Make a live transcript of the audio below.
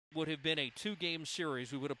would have been a two-game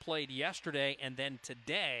series. We would have played yesterday and then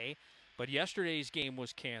today, but yesterday's game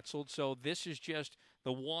was canceled, so this is just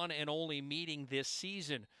the one and only meeting this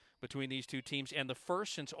season between these two teams, and the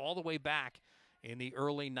first since all the way back in the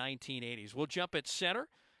early 1980s. We'll jump at center,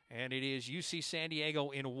 and it is UC San Diego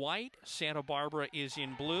in white, Santa Barbara is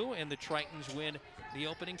in blue, and the Tritons win the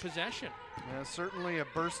opening possession. Yeah, certainly a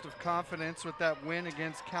burst of confidence with that win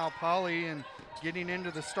against Cal Poly, and getting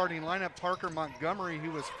into the starting lineup, Parker Montgomery,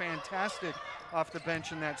 who was fantastic off the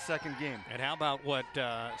bench in that second game. And how about what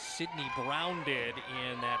Sidney Brown did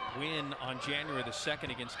in that win on January the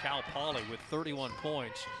 2nd against Cal Poly with 31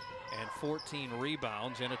 points and 14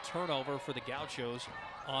 rebounds and a turnover for the Gauchos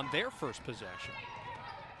on their first possession.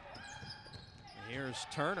 Here's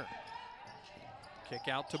Turner. Kick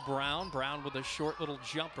out to Brown. Brown with a short little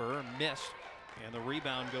jumper, missed. And the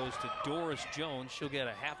rebound goes to Doris Jones. She'll get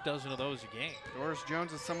a half dozen of those a game. Doris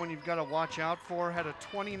Jones is someone you've got to watch out for. Had a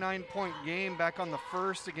 29-point game back on the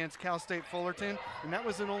first against Cal State Fullerton, and that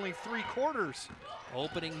was in only 3 quarters.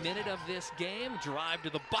 Opening minute of this game, drive to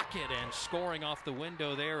the bucket, and scoring off the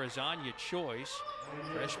window there is Anya Choice.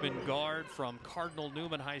 Freshman guard from Cardinal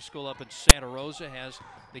Newman High School up in Santa Rosa has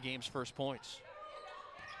the game's first points.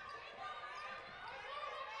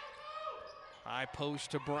 High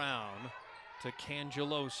post to Brown, to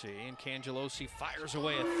Cangelosi, and Cangelosi fires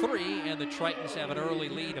away a 3, and the Tritons have an early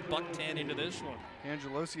lead, a $110 into this one.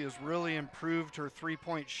 Cangelosi has really improved her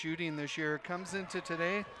three-point shooting this year. Comes into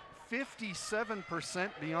today 57%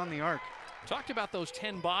 beyond the arc. Talked about those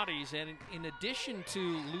 10 bodies, and in addition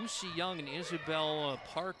to Lucy Young and Isabel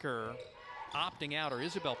Parker opting out, or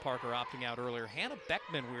Isabel Parker opting out earlier, Hannah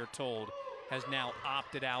Beckman, we are told, has now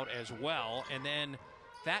opted out as well. And then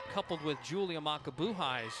that coupled with Julia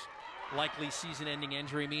Makabuhai's likely season-ending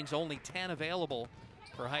injury means only 10 available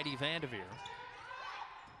for Heidi Vandeveer.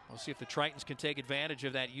 We'll see if the Tritons can take advantage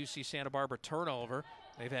of that UC Santa Barbara turnover.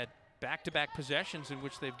 They've had back-to-back possessions in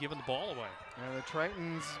which they've given the ball away. Yeah, the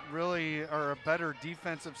Tritons really are a better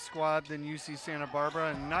defensive squad than UC Santa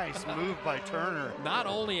Barbara. A nice move by Turner. Not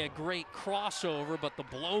only a great crossover, but the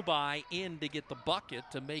blow-by in to get the bucket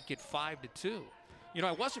to make it 5-2. You know,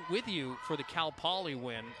 I wasn't with you for the Cal Poly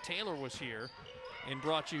win. Taylor was here and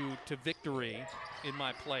brought you to victory in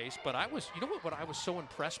my place. But I was, you know what I was so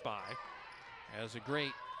impressed by? As a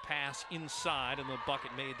great pass inside and the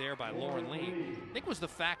bucket made there by Lauren Lee, I think was the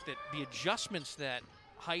fact that the adjustments that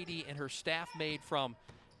Heidi and her staff made from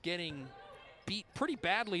getting beat pretty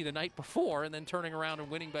badly the night before and then turning around and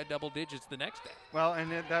winning by double digits the next day. Well,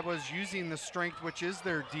 and that was using the strength, which is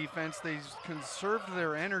their defense. They conserved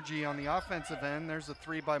their energy on the offensive end. There's a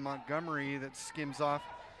 3 by Montgomery that skims off,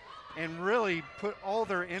 and really put all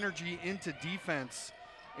their energy into defense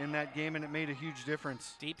in that game, and it made a huge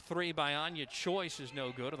difference. Deep 3 by Anya Choice is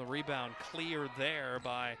no good, and the rebound cleared there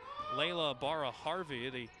by Layla Barra-Harvey,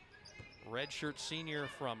 the redshirt senior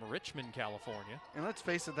from Richmond, California. And let's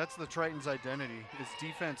face it, that's the Tritons' identity, is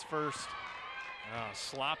defense first.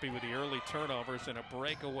 Sloppy with the early turnovers, and a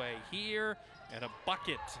breakaway here, and a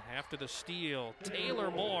bucket after the steal. Taylor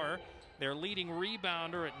Moore, their leading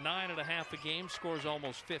rebounder at 9.5 a game, scores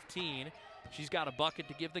almost 15. She's got a bucket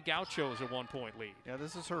to give the Gauchos a 1-point lead. Yeah,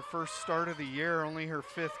 this is her first start of the year, only her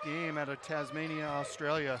 5th game out of Tasmania,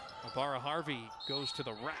 Australia. Barra-Harvey goes to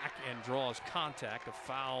the rack and draws contact, a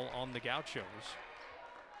foul on the Gauchos.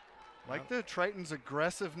 Like the Tritons'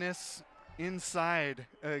 aggressiveness inside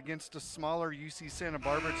against a smaller UC Santa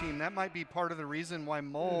Barbara team. That might be part of the reason why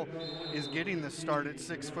Mole is getting the start at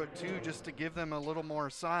 6'2", just to give them a little more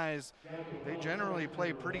size. They generally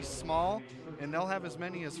play pretty small, and they'll have as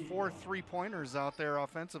many as 4 3-pointers out there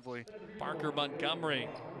offensively. Parker Montgomery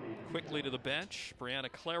quickly to the bench.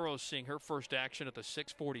 Brianna Claro seeing her first action at the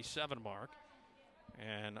 6:47 mark.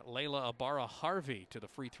 And Layla Barra-Harvey to the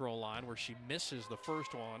free throw line, where she misses the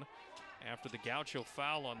first one after the Gaucho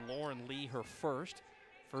foul on Lauren Lee, her first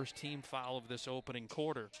team foul of this opening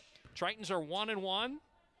quarter. Tritons are 1-1.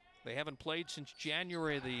 They haven't played since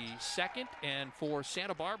January the 2nd, and for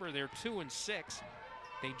Santa Barbara, they're 2-6.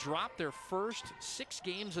 They dropped their first 6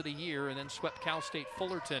 games of the year and then swept Cal State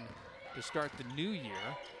Fullerton to start the new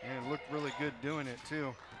year. And it looked really good doing it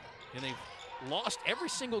too. And they've lost every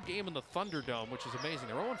single game in the Thunderdome, which is amazing.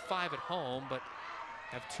 They're 0-5 at home, but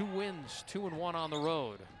have 2 wins, 2-1 on the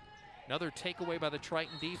road. Another takeaway by the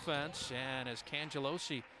Triton defense, and as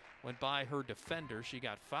Cangelosi went by her defender, she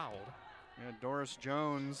got fouled. Yeah, Doris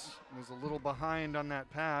Jones was a little behind on that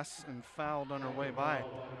pass and fouled on her way by.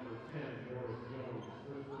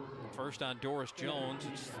 First on Doris Jones,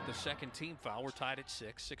 it's the 2nd team foul. We're tied at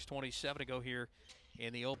 6, 6:27 to go here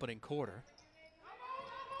in the opening quarter.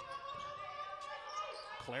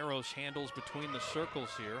 Claros handles between the circles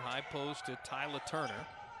here. High post to Tyla Turner.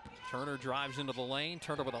 Turner drives into the lane.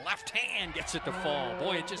 Turner with a left hand gets it to fall.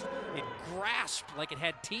 Boy, it grasped like it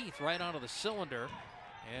had teeth right onto the cylinder.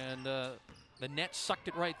 And the net sucked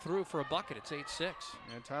it right through for a bucket. It's 8-6.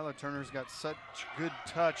 And Tyla Turner's got such good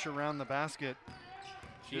touch around the basket.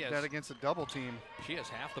 She did that against a double team. She has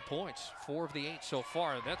half the points, 4 of the 8 so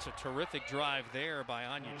far. That's a terrific drive there by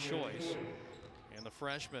Anya Choice. And the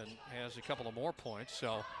freshman has a couple of more points,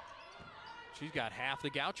 so she's got half the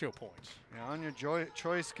Gaucho points. Yeah, Anya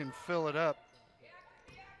Choice can fill it up.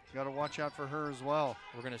 Got to watch out for her as well.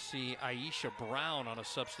 We're going to see Aisha Brown on a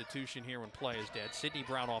substitution here when play is dead. Sydney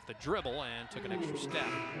Brown off the dribble and took an extra step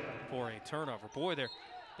for a turnover. Boy, they're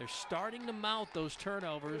starting to mount those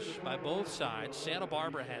turnovers by both sides. Santa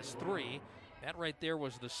Barbara has 3. That right there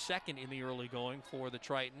was the second in the early going for the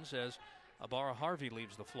Tritons as Abara Harvey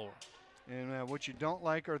leaves the floor. And what you don't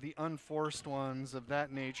like are the unforced ones of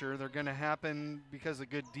that nature. They're going to happen because of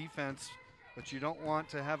good defense, but you don't want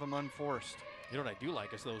to have them unforced. You know what I do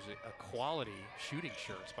like is those equality shooting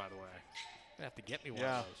shirts, by the way. You have to get me one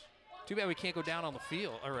of those. Too bad we can't go down on the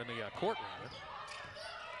field, or in the court, rather.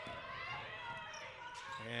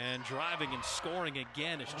 And driving and scoring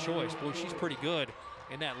again is Choice. Boy, she's pretty good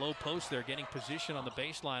in that low post there, getting position on the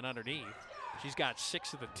baseline underneath. She's got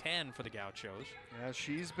 6 of the 10 for the Gauchos. Yeah,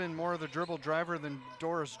 she's been more of the dribble driver than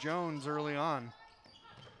Doris Jones early on.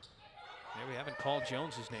 Yeah, we haven't called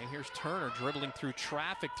Jones's name. Here's Turner dribbling through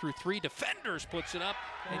traffic, through 3 defenders, puts it up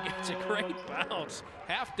and gets a great bounce.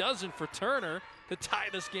 Half dozen for Turner to tie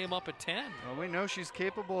this game up at 10. Well, we know she's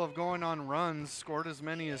capable of going on runs. Scored as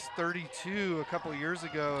many as 32 a couple years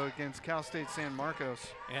ago against Cal State San Marcos.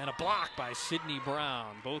 And a block by Sydney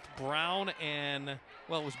Brown. Both Brown and,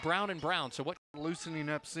 well, it was Brown and Brown. So what? Loosening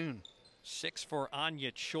up soon. 6 for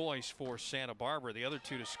Anya Choice for Santa Barbara. The other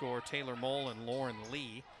 2 to score, Taylor Mole and Lauren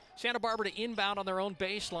Lee. Santa Barbara to inbound on their own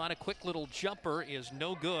baseline. A quick little jumper is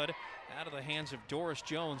no good. Out of the hands of Doris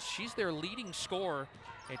Jones. She's their leading scorer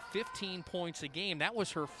at 15 points a game. That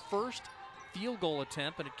was her first field goal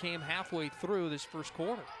attempt, and it came halfway through this first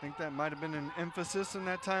quarter. I think that might have been an emphasis in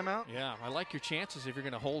that timeout. Yeah, I like your chances if you're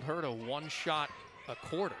going to hold her to 1 shot a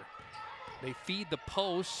quarter. They feed the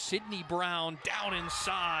post. Sydney Brown down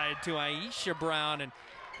inside to Aisha Brown. And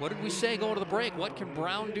what did we say going to the break? What can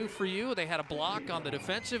Brown do for you? They had a block on the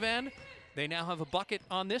defensive end. They now have a bucket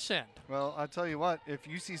on this end. Well, I'll tell you what, if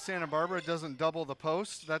UC Santa Barbara doesn't double the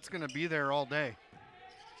post, that's going to be there all day.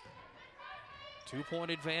 2-point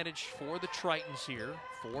advantage for the Tritons here.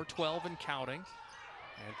 4-12 and counting.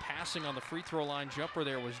 And passing on the free throw line jumper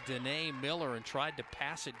there was Danae Miller and tried to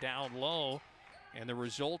pass it down low. And the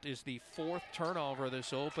result is the 4th turnover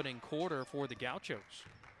this opening quarter for the Gauchos.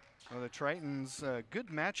 Well, the Tritons, good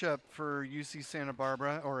matchup for UC Santa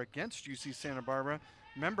Barbara, or against UC Santa Barbara.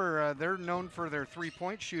 Remember, they're known for their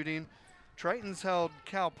 3-point shooting. Tritons held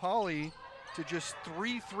Cal Poly to just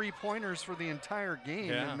 3 3-pointers for the entire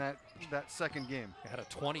game in that second game. They had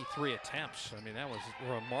 23 attempts. I mean, that was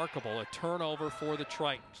remarkable. A turnover for the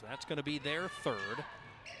Tritons. That's going to be their 3rd,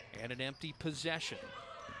 and an empty possession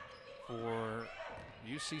for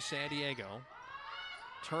UC San Diego.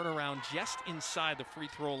 Turnaround just inside the free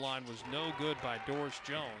throw line was no good by Doris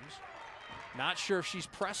Jones. Not sure if she's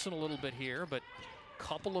pressing a little bit here, but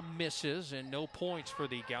couple of misses and no points for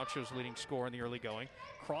the Gauchos' leading scorer in the early going.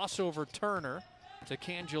 Crossover Turner to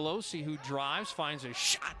Cangelosi, who drives, finds a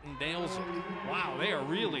shot and nails it. Wow, they are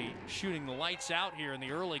really shooting the lights out here in the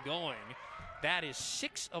early going. That is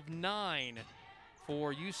 6 of 9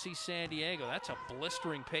 for UC San Diego. That's a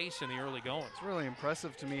blistering pace in the early going. It's really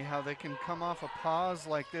impressive to me how they can come off a pause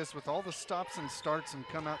like this with all the stops and starts and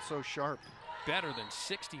come out so sharp. Better than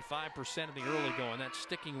 65% of the early going. That's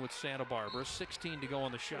sticking with Santa Barbara. 16 to go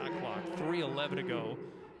on the shot clock. 3:11 to go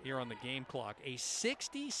here on the game clock. A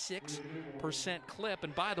 66% clip.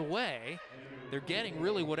 And by the way, they're getting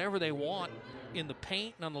really whatever they want in the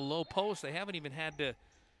paint and on the low post. They haven't even had to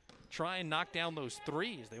try and knock down those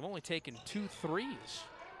threes. They've only taken 2 threes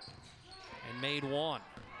and made 1.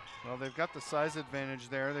 Well, they've got the size advantage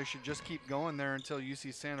there. They should just keep going there until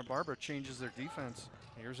UC Santa Barbara changes their defense.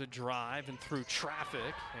 Here's a drive and through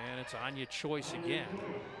traffic, and it's Anya Choice again.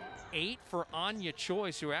 8 for Anya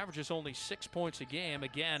Choice, who averages only 6 points a game.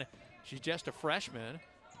 Again, she's just a freshman,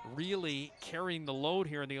 really carrying the load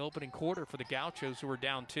here in the opening quarter for the Gauchos, who are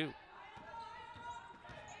down 2.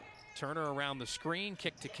 Turner around the screen,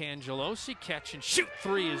 kick to Cangelosi, catch and shoot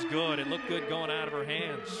 3 is good. It looked good going out of her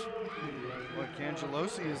hands. Well,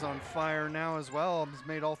 Cangelosi is on fire now as well. Has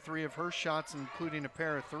made all 3 of her shots, including a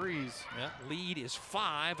pair of threes. Yeah, lead is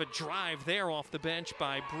 5. A drive there off the bench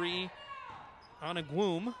by Bree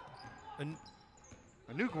Anagwum.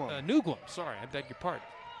 Nugwam. Sorry, I beg your pardon.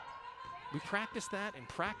 We practiced that and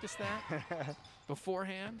practiced that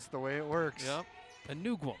beforehand. It's the way it works. Yep.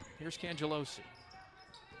 Nugwam. Here's Cangelosi.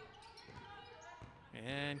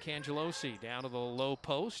 And Cangelosi down to the low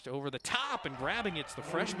post, over the top, and grabbing it's the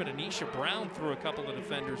freshman Anisha Brown through a couple of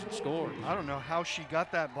defenders and scored. I don't know how she got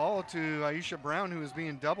that ball to Aisha Brown, who was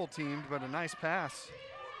being double teamed, but a nice pass.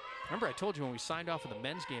 Remember, I told you when we signed off for the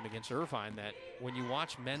men's game against Irvine that when you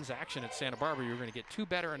watch men's action at Santa Barbara, you're going to get two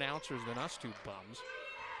better announcers than us two bums.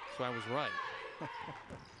 So I was right.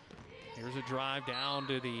 Here's a drive down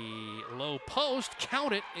to the low post.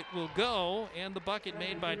 Count it. It will go. And the bucket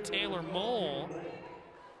made by Taylor Mole.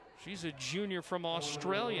 She's a junior from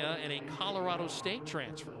Australia and a Colorado State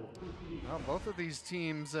transfer. Well, both of these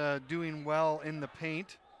teams doing well in the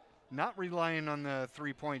paint, not relying on the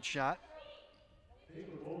three-point shot.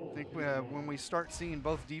 I think when we start seeing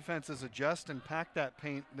both defenses adjust and pack that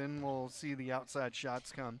paint, then we'll see the outside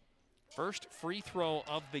shots come. First free throw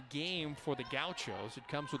of the game for the Gauchos. It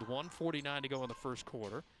comes with 1:49 to go in the first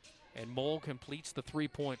quarter. And Mole completes the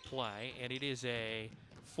three-point play, and it is a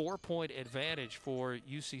 4-point advantage for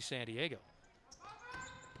UC San Diego.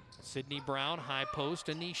 Sydney Brown, high post,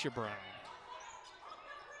 Anisha Brown.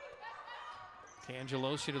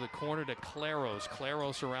 Cangelosi to the corner to Claros.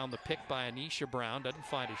 Claros around the pick by Anisha Brown. Doesn't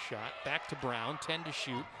find a shot. Back to Brown. 10 to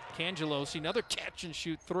shoot. Cangelosi, another catch and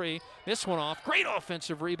shoot three. This one off. Great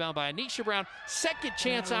offensive rebound by Anisha Brown. Second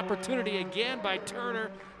chance opportunity again by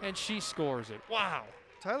Turner, and she scores it. Wow.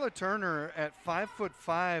 Tyla Turner at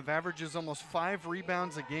 5'5" averages almost 5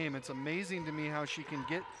 rebounds a game. It's amazing to me how she can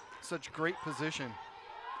get such great position.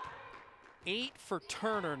 8 for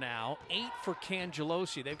Turner now, 8 for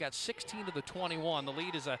Cangelosi. They've got 16 to the 21. The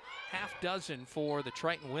lead is a half dozen for the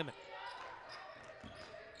Triton women.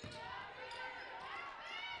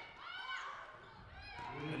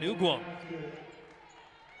 Nugwam.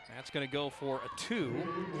 That's going to go for a 2.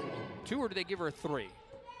 2, or did they give her a 3? I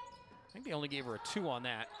think they only gave her a 2 on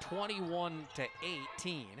that. 21 to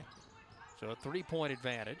 18. So a 3-point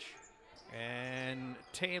advantage. And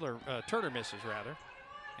Turner misses rather.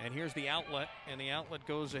 And here's the outlet, and the outlet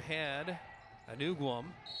goes ahead. A Nugwam,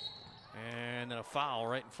 and then a foul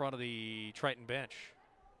right in front of the Triton bench.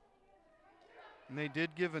 And they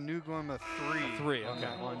did give a Nugwam a 3. A 3, on okay.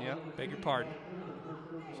 that one, yep. Beg your pardon.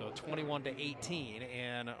 So 21 to 18,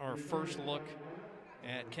 and our first look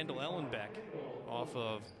at Kendall Ellenbeck off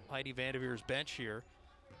of Heidi Vanderveer's bench here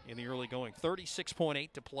in the early going.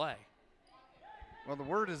 36.8 to play. Well, the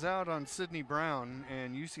word is out on Sydney Brown,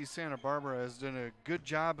 and UC Santa Barbara has done a good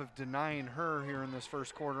job of denying her here in this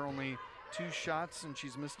first quarter. Only 2 shots, and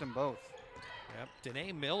she's missed them both. Yep,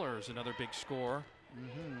 Danae Miller is another big scorer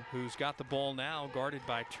who's got the ball now, guarded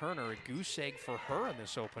by Turner. A goose egg for her in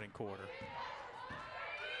this opening quarter.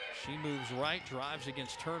 She moves right, drives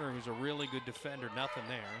against Turner, who's a really good defender. Nothing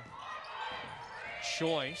there.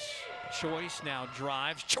 Choice now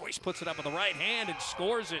drives. Choice puts it up with the right hand and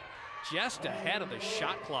scores it just ahead of the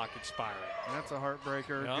shot clock expiring. That's a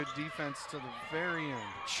heartbreaker. Yep. Good defense to the very end.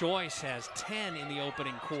 Choice has 10 in the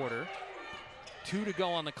opening quarter. 2 to go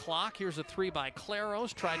on the clock. Here's a 3 by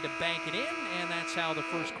Claros. Tried to bank it in, and that's how the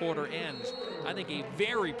first quarter ends. I think a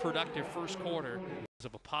very productive first quarter.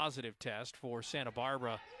 Of a positive test for Santa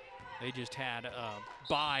Barbara. They just had a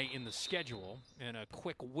bye in the schedule and a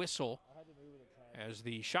quick whistle as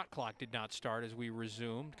the shot clock did not start as we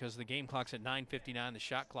resumed, because the game clock's at 9:59, the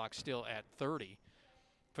shot clock's still at 30.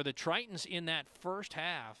 For the Tritons in that first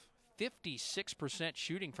half, 56%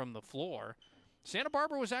 shooting from the floor. Santa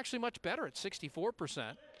Barbara was actually much better at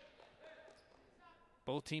 64%.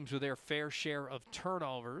 Both teams with their fair share of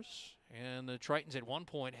turnovers, and the Tritons at one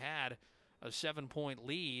point had a 7-point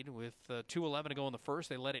lead with 2:11 to go in the first.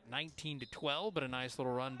 They led it 19 to 12, but a nice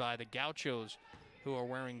little run by the Gauchos, who are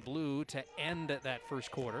wearing blue, to end that first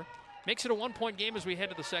quarter. Makes it a 1-point game as we head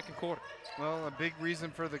to the second quarter. Well, a big reason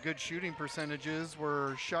for the good shooting percentages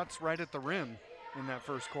were shots right at the rim in that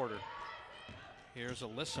first quarter. Here's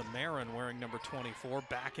Alyssa Marin wearing number 24,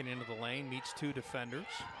 backing into the lane, meets 2 defenders.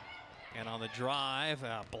 And on the drive,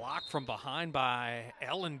 a block from behind by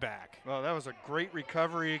Ellenbeck. Well, that was a great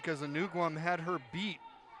recovery because Nugwam had her beat,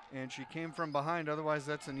 and she came from behind. Otherwise,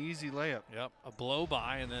 that's an easy layup. Yep, a blow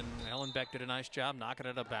by, and then Ellenbeck did a nice job knocking it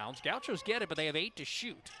out of bounds. Gauchos get it, but they have 8 to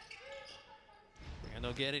shoot. And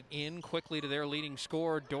they'll get it in quickly to their leading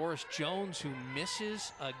scorer, Doris Jones, who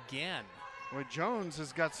misses again. Well, Jones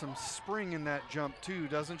has got some spring in that jump too,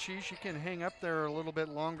 doesn't she? She can hang up there a little bit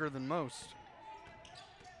longer than most.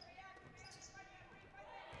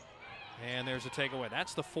 And there's a takeaway.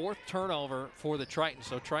 That's the 4th turnover for the Tritons.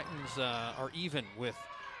 So Tritons are even with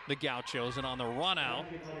the Gauchos. And on the run out,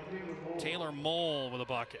 Taylor Mole with a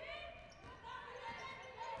bucket.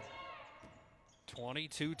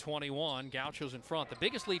 22-21, Gauchos in front. The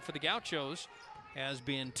biggest lead for the Gauchos has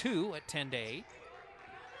been 2 at 10-8.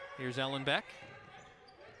 Here's Ellenbeck.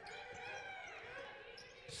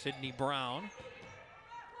 Sydney Brown.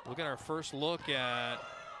 We'll get our first look at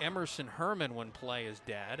Emerson Herman when play is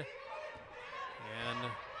dead. And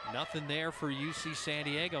nothing there for UC San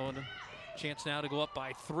Diego. And a chance now to go up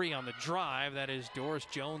by 3 on the drive. That is Doris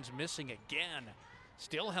Jones missing again.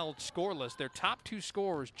 Still held scoreless. Their top 2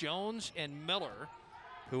 scorers, Jones and Miller,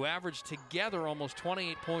 who averaged together almost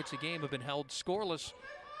 28 points a game, have been held scoreless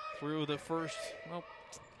through the first, well,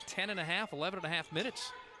 10 and a half, 11 and a half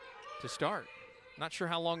minutes to start. Not sure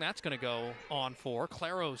how long that's going to go on for.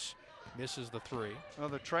 Claros misses the 3. Well,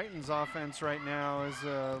 the Tritons offense right now is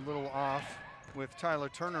a little off with Tyla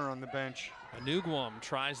Turner on the bench. Anugwam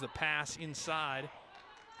tries the pass inside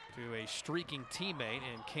to a streaking teammate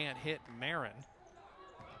and can't hit Marin.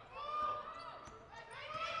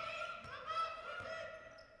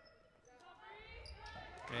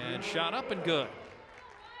 And shot up and good.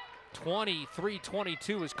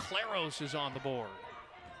 23-22 as Claros is on the board.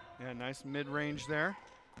 Yeah, nice mid-range there.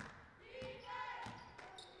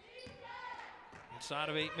 Inside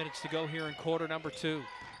of 8 minutes to go here in quarter number 2.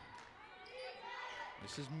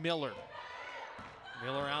 This is Miller.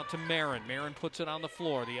 Miller out to Marin. Marin puts it on the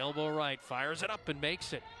floor. The elbow right, fires it up and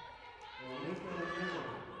makes it.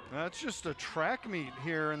 That's just a track meet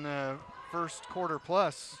here in the first quarter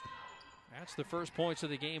plus. That's the first points of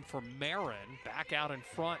the game for Marin. Back out in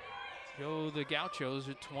front go the Gauchos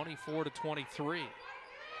at 24-23.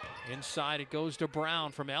 Inside it goes to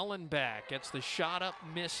Brown from Ellenbeck. Gets the shot up,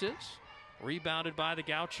 misses. Rebounded by the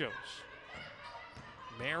Gauchos.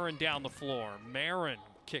 Marin down the floor. Marin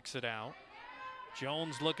kicks it out.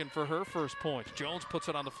 Jones looking for her first points. Jones puts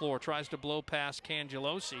it on the floor, tries to blow past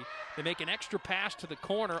Cangelosi. They make an extra pass to the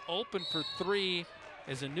corner. Open for 3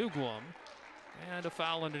 is Anugwam. And a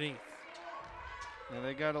foul underneath. Now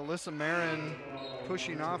they got Alyssa Marin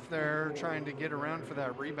pushing off there, trying to get around for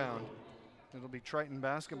that rebound. It'll be Triton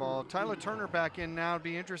basketball. Tyla Turner back in now. It'd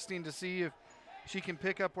be interesting to see if she can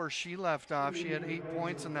pick up where she left off. She had 8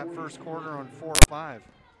 points in that first quarter on 4 or 5.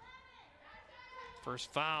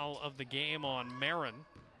 First foul of the game on Marin.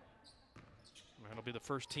 That'll be the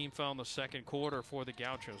first team foul in the second quarter for the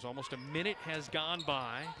Gauchos. Almost a minute has gone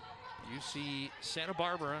by. UC Santa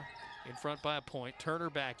Barbara in front by a point. Turner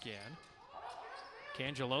back in.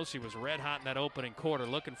 Cangelosi was red hot in that opening quarter,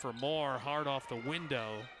 looking for more, hard off the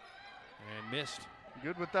window, and missed.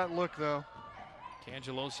 Good with that look, though.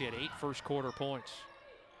 Cangelosi had 8 first quarter points.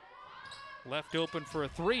 Left open for a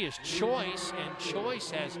 3 is Choice, and Choice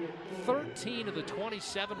has 13 of the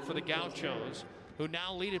 27 for the Gauchos, who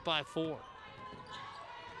now lead it by 4.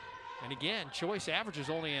 And again, Choice averages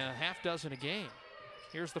only a half dozen a game.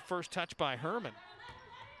 Here's the first touch by Herman.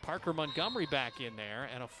 Parker Montgomery back in there,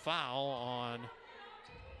 and a foul on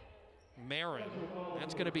Marin.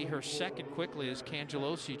 That's going to be her second quickly as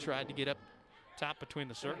Cangelosi tried to get up top between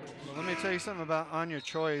the circles. Well, let me tell you something about Anya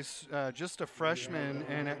Choice, just a freshman,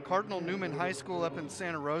 and at Cardinal Newman High School up in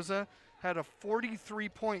Santa Rosa, had a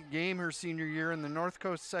 43-point game her senior year in the North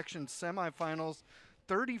Coast section semifinals.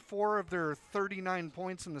 34 of their 39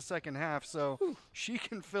 points in the second half, so she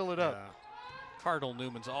can fill it up. Cardinal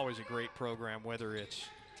Newman's always a great program, whether it's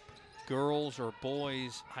girls or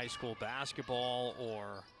boys high school basketball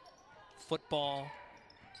or football,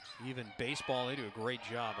 even baseball. They do a great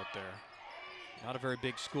job up there. Not a very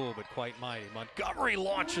big school, but quite mighty. Montgomery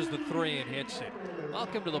launches the 3 and hits it.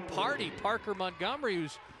 Welcome to the party, Parker Montgomery,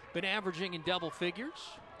 who's been averaging in double figures.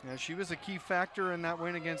 Yeah, she was a key factor in that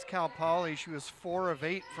win against Cal Poly. She was 4 of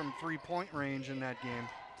 8 from 3-point range in that game.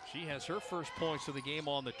 She has her first points of the game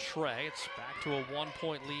on the tray. It's back to a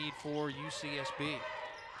 1-point lead for UCSB.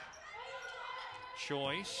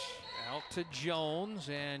 Choice out to Jones,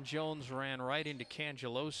 and Jones ran right into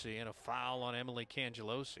Cangelosi, and a foul on Emily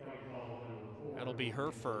Cangelosi. That'll be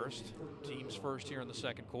her first, team's first here in the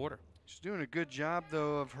second quarter. She's doing a good job,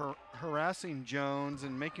 though, of harassing Jones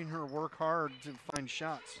and making her work hard to find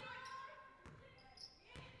shots.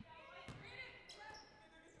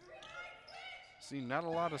 See, not a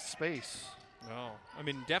lot of space. No, I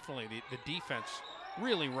mean, definitely the defense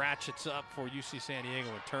really ratchets up for UC San Diego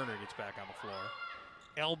when Turner gets back on the floor.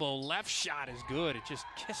 Elbow left shot is good. It just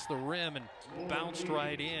kissed the rim and bounced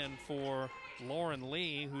right in for Lauren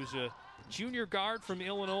Lee, who's a junior guard from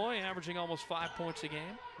Illinois, averaging almost 5 points a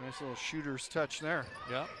game. Nice little shooter's touch there.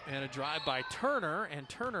 Yep, and a drive by Turner, and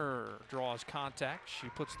Turner draws contact. She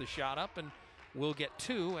puts the shot up, and will get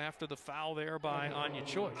 2 after the foul there by Anya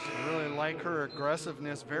Choice. I really like her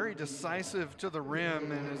aggressiveness, very decisive to the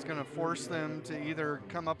rim, and is going to force them to either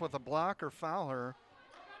come up with a block or foul her.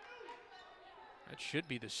 That should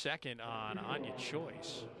be the second on Anya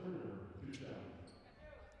Choice.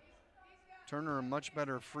 Turner, a much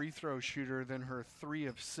better free throw shooter than her 3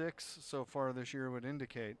 of 6 so far this year would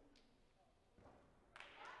indicate.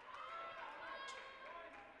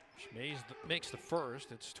 She makes the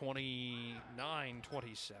first. It's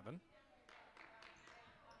 29-27.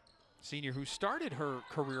 Senior who started her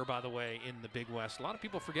career, by the way, in the Big West. A lot of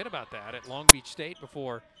people forget about that at Long Beach State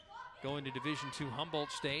before going to Division II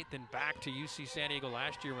Humboldt State, then back to UC San Diego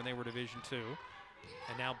last year when they were Division II,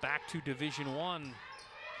 and now back to Division I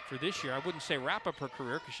for this year. I wouldn't say wrap up her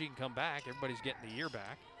career because she can come back. Everybody's getting the year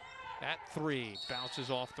back. That 3 bounces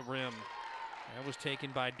off the rim. That was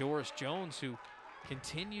taken by Doris Jones, who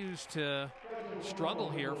continues to struggle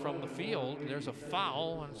here from the field. There's a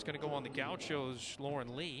foul, and it's going to go on the Gauchos'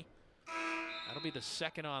 Lauren Lee. That'll be the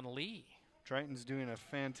second on Lee. Triton's doing a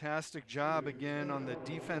fantastic job again on the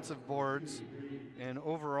defensive boards, and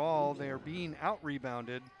overall they are being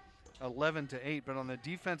out-rebounded 11-8, but on the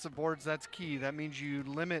defensive boards, that's key. That means you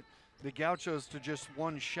limit the Gauchos to just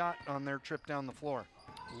 1 shot on their trip down the floor.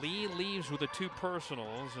 Lee leaves with the 2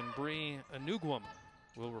 personals, and Bree Anugwam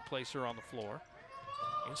will replace her on the floor.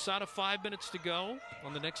 Inside of 5 minutes to go.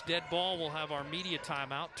 On the next dead ball, we'll have our media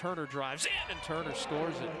timeout. Turner drives in, and Turner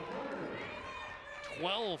scores it.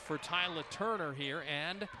 12 for Tyla Turner here,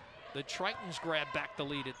 and the Tritons grab back the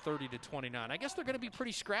lead at 30-29. I guess they're going to be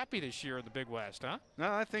pretty scrappy this year in the Big West, huh?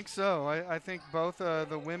 No, I think so. I think both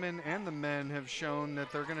the women and the men have shown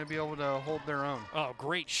that they're going to be able to hold their own. Oh,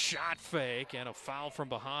 great shot fake and a foul from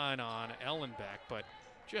behind on Ellenbeck, but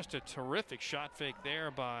just a terrific shot fake there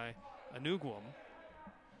by Anugwam.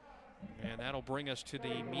 And that'll bring us to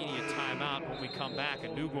the media timeout. When we come back,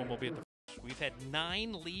 Anugwam will be at the. We've had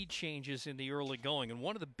 9 lead changes in the early going, and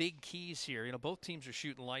one of the big keys here, both teams are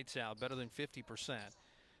shooting lights out, better than 50%.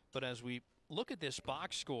 But as we look at this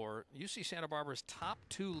box score, UC Santa Barbara's top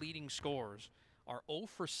 2 leading scorers are 0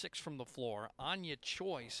 for 6 from the floor. Anya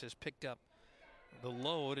Choice has picked up the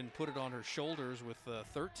load and put it on her shoulders with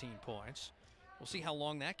 13 points. We'll see how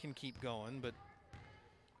long that can keep going, but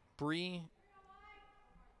Bree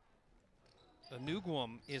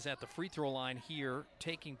Anugwam is at the free throw line here,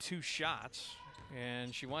 taking 2 shots,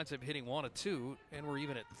 and she winds up hitting 1 of 2, and we're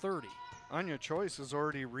even at 30. Anya Choice has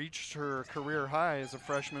already reached her career high as a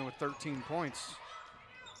freshman with 13 points.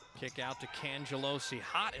 Kick out to Cangelosi,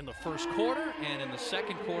 hot in the first quarter, and in the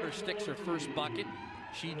second quarter sticks her first bucket.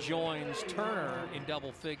 She joins Turner in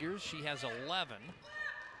double figures. She has 11,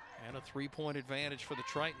 and a 3-point advantage for the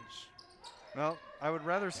Tritons. Well, I would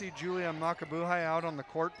rather see Julia Makabuhai out on the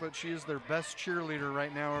court, but she is their best cheerleader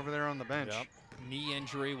right now over there on the bench. Yep. Knee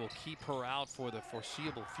injury will keep her out for the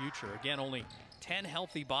foreseeable future. Again, only 10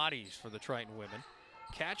 healthy bodies for the Triton women.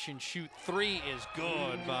 Catch and shoot 3 is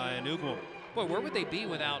good by Anugwam. Boy, where would they be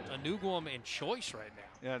without Anugwam and Choice right now?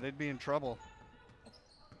 Yeah, they'd be in trouble.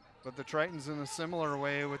 But the Tritons in a similar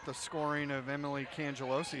way with the scoring of Emily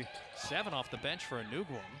Cangelosi. 7 off the bench for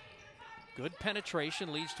Anugwam. Good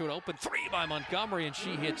penetration leads to an open 3 by Montgomery, and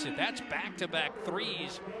she hits it. That's back-to-back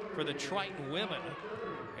 3s for the Triton women,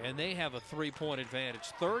 and they have a 3-point advantage,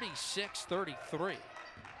 36-33.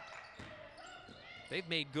 They've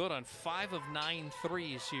made good on 5 of 9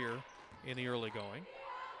 threes here in the early going.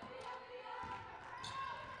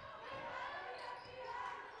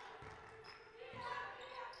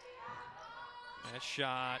 That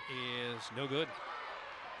shot is no good.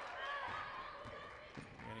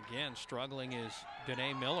 Again, struggling is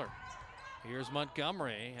Danae Miller. Here's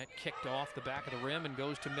Montgomery. That kicked off the back of the rim and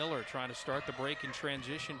goes to Miller, trying to start the break and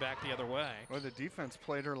transition back the other way. Well, the defense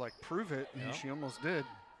played her like prove it, and she almost did.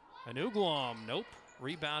 Anugwam, nope.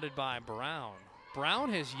 Rebounded by Brown.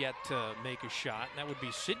 Brown has yet to make a shot, and that would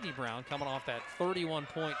be Sydney Brown coming off that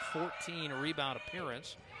 31-point, 14 rebound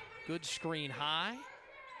appearance. Good screen high.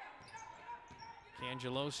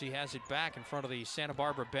 Cangelosi has it back in front of the Santa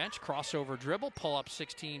Barbara bench. Crossover dribble, pull up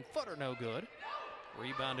 16-footer, no good.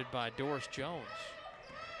 Rebounded by Doris Jones.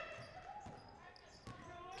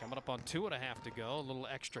 Coming up on 2.5 to go. A little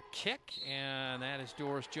extra kick, and that is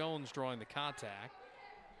Doris Jones drawing the contact.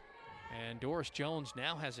 And Doris Jones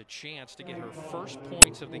now has a chance to get her first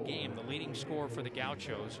points of the game, the leading scorer for the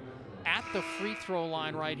Gauchos, at the free throw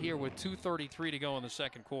line right here with 2:33 to go in the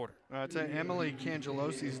second quarter. I'd say Emily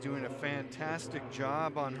Cangelosi is doing a fantastic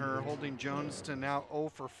job on her, holding Jones to now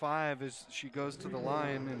 0 for 5 as she goes to the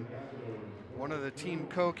line. And one of the team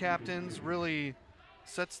co-captains really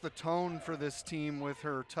sets the tone for this team with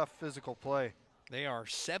her tough physical play. They are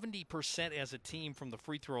 70% as a team from the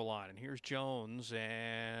free throw line. And here's Jones,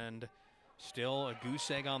 and still a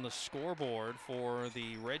goose egg on the scoreboard for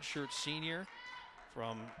the redshirt senior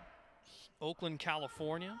from Oakland,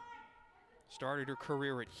 California. Started her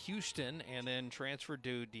career at Houston and then transferred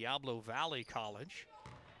to Diablo Valley College.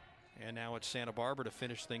 And now it's Santa Barbara to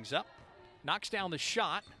finish things up. Knocks down the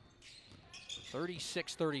shot.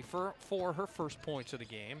 36-34, her first points of the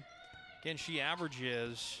game. Again, she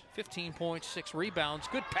averages 15 points, 6 rebounds.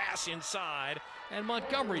 Good pass inside, and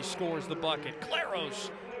Montgomery scores the bucket.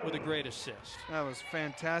 Claros with a great assist. That was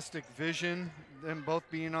fantastic vision, them both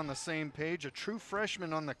being on the same page. A true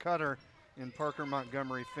freshman on the cutter, and Parker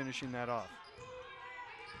Montgomery finishing that off.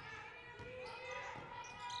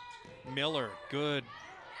 Miller, good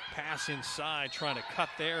pass inside, trying to cut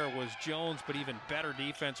there was Jones, but even better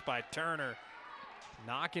defense by Turner.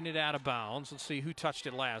 Knocking it out of bounds. Let's see who touched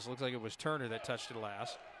it last. Looks like it was Turner that touched it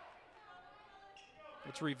last.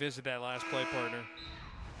 Let's revisit that last play, partner.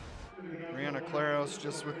 Brianna Claros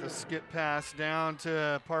just with the skip pass down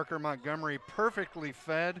to Parker Montgomery, perfectly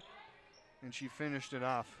fed, and she finished it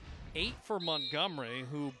off. 8 for Montgomery,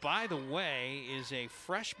 who, by the way, is a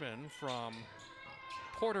freshman from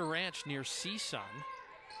Porter Ranch near CSUN.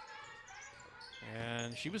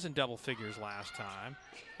 And she was in double figures last time.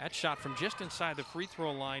 That shot from just inside the free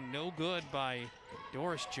throw line, no good by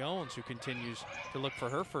Doris Jones, who continues to look for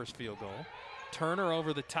her first field goal. Turner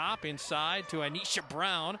over the top inside to Anisha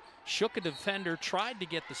Brown. Shook a defender, tried to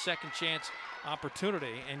get the second chance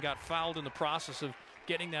opportunity, and got fouled in the process of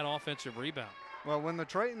getting that offensive rebound. Well, when the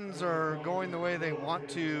Tritons are going the way they want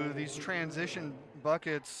to, these transition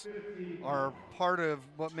buckets are part of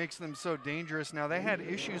what makes them so dangerous. Now, they had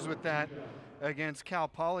issues with that against Cal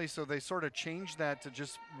Poly, so they sort of changed that to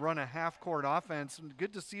just run a half-court offense. And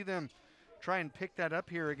good to see them try and pick that up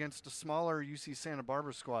here against a smaller UC Santa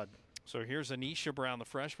Barbara squad. So here's Anisha Brown, the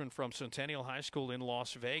freshman from Centennial High School in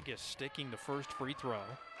Las Vegas, sticking the first free throw.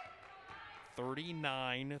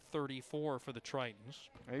 39-34 for the Tritons.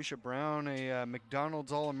 Aisha Brown, a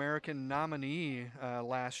McDonald's All-American nominee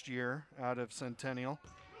last year out of Centennial.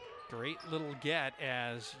 Great little get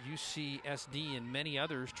as UCSD and many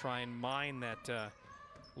others try and mine that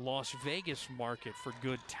Las Vegas market for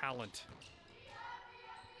good talent.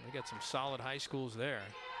 They got some solid high schools there.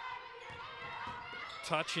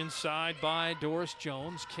 Touch inside by Doris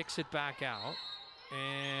Jones, kicks it back out.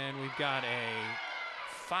 And we've got a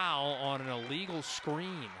foul on an illegal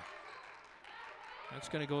screen. That's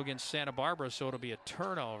going to go against Santa Barbara, so it'll be a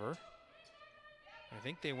turnover. I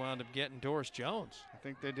think they wound up getting Doris Jones. I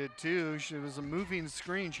think they did too. It was a moving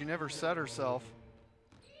screen. She never set herself.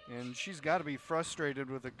 And she's got to be frustrated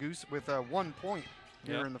with a 1 point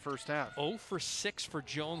here in the first half. 0 for 6 for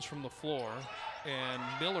Jones from the floor, and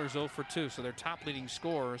Miller's 0 for 2. So their top leading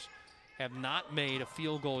scorers have not made a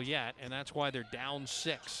field goal yet, and that's why they're down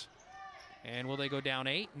 6. And will they go down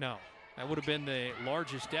 8? No. That would have been the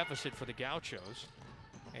largest deficit for the Gauchos.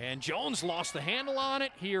 And Jones lost the handle on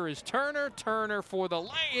it. Here is Turner. Turner for the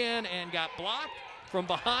lay-in and got blocked from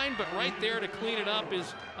behind, but right there to clean it up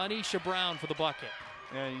is Anisha Brown for the bucket.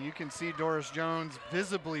 Yeah, you can see Doris Jones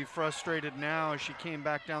visibly frustrated now as she came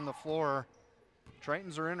back down the floor.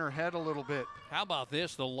 Tritons are in her head a little bit. How about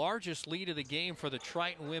this? The largest lead of the game for the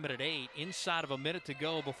Triton women at 8 inside of a minute to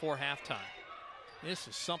go before halftime. This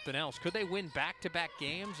is something else. Could they win back-to-back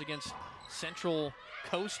games against Central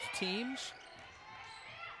Coast teams?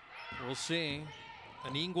 We'll see.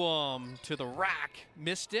 Aningwam to the rack,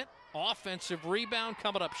 missed it. Offensive rebound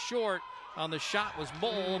coming up short on the shot was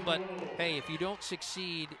Mole, but hey, if you don't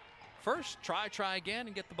succeed first, try again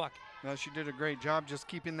and get the bucket. Well, she did a great job just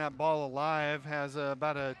keeping that ball alive. Has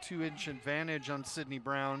about a 2-inch advantage on Sydney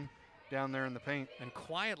Brown down there in the paint. And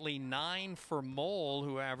quietly 9 for Mole,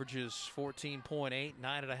 who averages 14.8,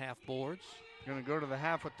 9.5 boards. Going to go to the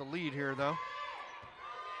half with the lead here, though.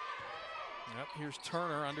 Yep, here's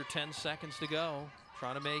Turner, under 10 seconds to go.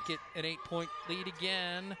 Trying to make it an 8-point lead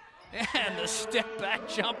again. And the step-back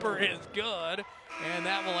jumper is good. And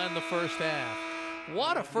that will end the first half.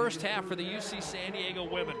 What a first half for the UC San Diego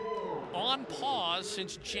women. On pause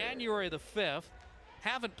since January the 5th.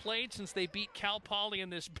 Haven't played since they beat Cal Poly in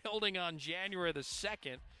this building on January the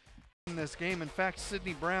 2nd. In this game, in fact,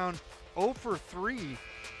 Sydney Brown 0 for 3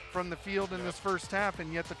 from the field in this first half,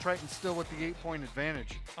 and yet the Tritons still with the 8-point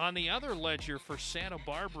advantage. On the other ledger for Santa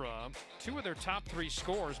Barbara, 2 of their top 3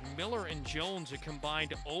 scorers, Miller and Jones, a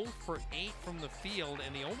combined 0 for 8 from the field,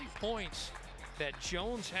 and the only points that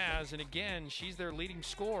Jones has, and again, she's their leading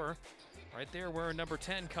scorer, Right there where number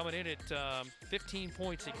 10 coming in at 15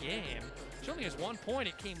 points a game. She only has 1 point.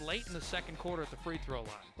 It came late in the second quarter at the free throw line.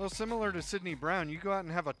 Well, similar to Sydney Brown, you go out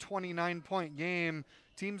and have a 29-point game,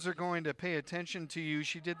 teams are going to pay attention to you.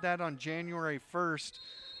 She did that on January 1st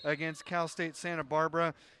against Cal State Santa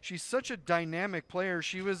Barbara. She's such a dynamic player.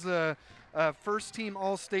 She was the first-team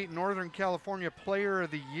All-State Northern California Player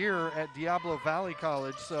of the Year at Diablo Valley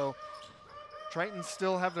College, so Tritons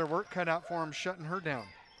still have their work cut out for them, shutting her down.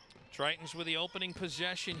 Tritons with the opening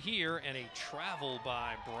possession here and a travel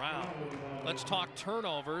by Brown. Let's talk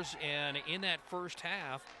turnovers, and in that first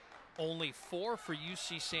half, only 4 for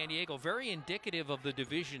UC San Diego. Very indicative of the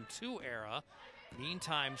Division II era.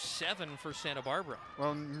 Meantime, 7 for Santa Barbara.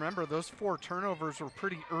 Well, remember, those 4 turnovers were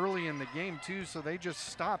pretty early in the game, too, so they just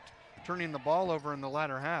stopped turning the ball over in the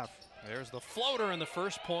latter half. There's the floater in the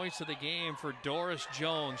first points of the game for Doris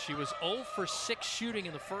Jones. She was 0 for 6 shooting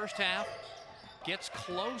in the first half. Gets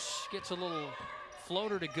close, gets a little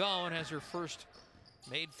floater to go, and has her first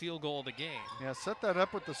made field goal of the game. Yeah, set that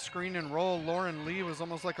up with the screen and roll. Lauren Lee was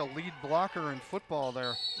almost like a lead blocker in football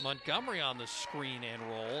there. Montgomery on the screen and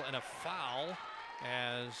roll, and a foul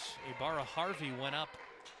as Ibarra Harvey went up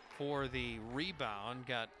for the rebound.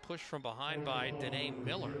 Got pushed from behind by Danae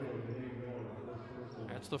Miller.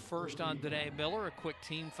 That's the first on Danae Miller. A quick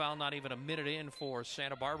team foul, not even a minute in for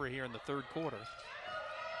Santa Barbara here in the third quarter.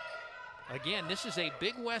 Again, this is a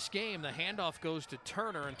Big West game. The handoff goes to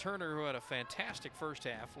Turner, and Turner, who had a fantastic first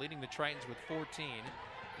half, leading the Tritons with 14,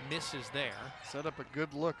 misses there. Set up a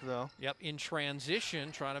good look, though. Yep, in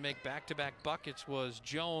transition, trying to make back-to-back buckets was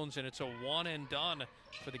Jones, and it's a one and done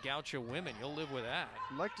for the Gaucho women. You'll live with that.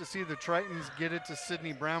 I'd like to see the Tritons get it to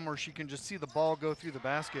Sydney Brown where she can just see the ball go through the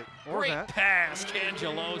basket. Or great that. pass,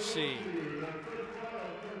 Cangelosi.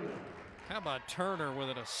 How about Turner with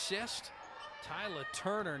an assist? Tyla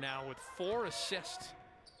Turner now with 4 assists.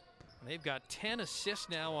 They've got 10 assists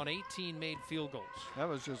now on 18 made field goals. That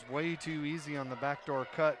was just way too easy on the backdoor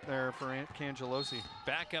cut there for Cangelosi.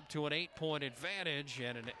 Back up to an 8-point advantage,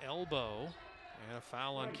 and an elbow and a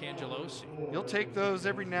foul on Cangelosi. You'll take those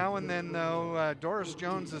every now and then, though. Doris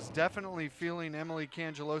Jones is definitely feeling Emily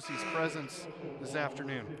Cangelosi's presence this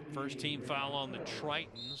afternoon. First team foul on the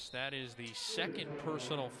Tritons. That is the second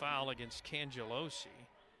personal foul against Cangelosi.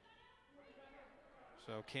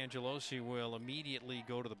 So Cangelosi will immediately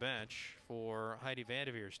go to the bench for Heidi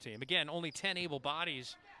Vandeveer's team. Again, only 10 able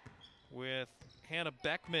bodies, with Hannah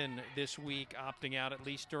Beckman this week opting out at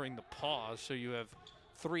least during the pause. So you have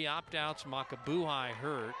 3 opt-outs, Makabuhai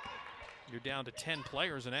hurt. You're down to 10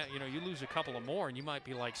 players, and that, you know, you lose a couple of more and you might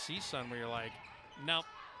be like CSUN, where you're like, nope,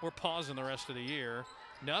 we're pausing the rest of the year.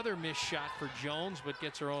 Another missed shot for Jones, but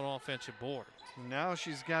gets her own offensive board. Now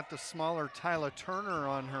she's got the smaller Tyla Turner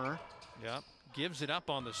on her. Yep. Gives it up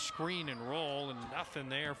on the screen and roll, and nothing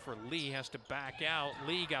there for Lee. Has to back out.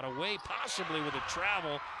 Lee got away possibly with a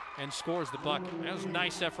travel and scores the bucket. That was a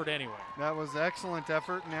nice effort anyway. That was excellent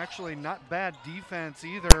effort, and actually not bad defense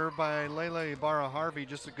either by Layla Ibarra Harvey.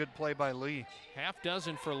 Just a good play by Lee. Half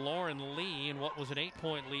dozen for Lauren Lee, and what was an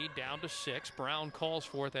 8-point lead down to 6. Brown calls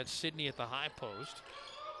for it. That's Sydney at the high post.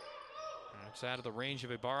 That's out of the range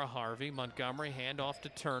of Ibarra Harvey. Montgomery handoff to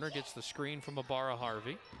Turner. Gets the screen from Ibarra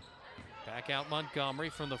Harvey. Back out Montgomery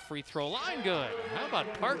from the free throw line. Good. How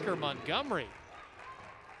about Parker Montgomery?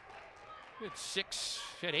 Good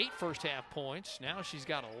 8 first half points. Now she's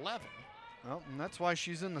got 11. Well, and that's why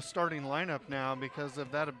she's in the starting lineup now, because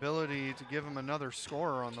of that ability to give him another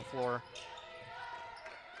scorer on the floor.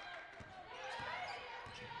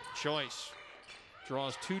 Choice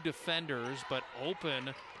draws 2 defenders, but open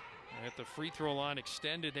at the free throw line.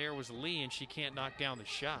 Extended there was Lee, and she can't knock down the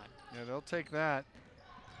shot. Yeah, they'll take that.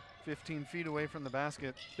 15 feet away from the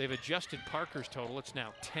basket. They've adjusted Parker's total. It's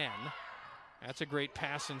now 10. That's a great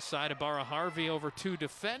pass inside. Ibarra Harvey over 2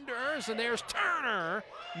 defenders, and there's Turner.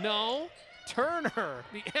 No, Turner,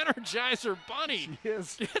 the Energizer Bunny,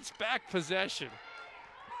 gets back possession.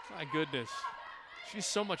 My goodness, she's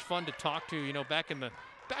so much fun to talk to. You know, back in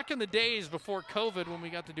the days before COVID, when we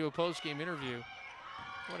got to do a post-game interview.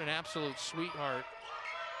 What an absolute sweetheart.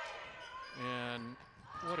 And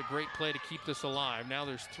what a great play to keep this alive. Now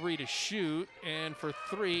there's 3 to shoot, and for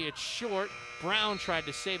 3, it's short. Brown tried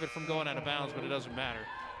to save it from going out of bounds, but it doesn't matter.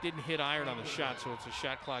 Didn't hit iron on the shot, so it's a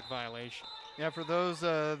shot clock violation. Yeah, for those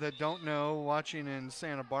that don't know, watching in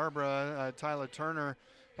Santa Barbara, Tyla Turner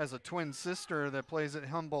has a twin sister that plays at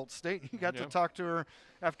Humboldt State. You got to talk to her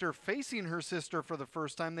after facing her sister for the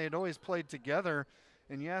first time. They had always played together,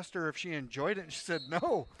 and you asked her if she enjoyed it, and she said,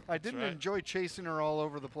 no, I didn't enjoy chasing her all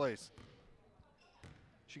over the place.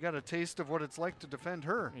 She got a taste of what it's like to defend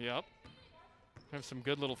her. Yep. Have some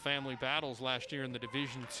good little family battles last year in the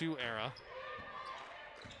Division II era.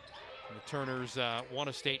 And the Turners won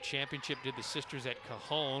a state championship, did the sisters at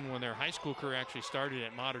Cajon when their high school career actually started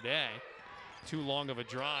at Mater Dei. Too long of a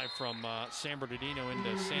drive from San Bernardino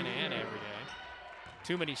into Santa Ana every day.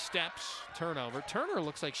 Too many steps, turnover. Turner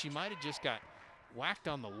looks like she might have just got whacked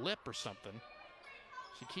on the lip or something.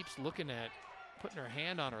 She keeps looking at putting her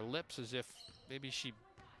hand on her lips as if maybe she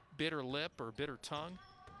bit her lip or bit her tongue.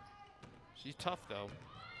 She's tough, though.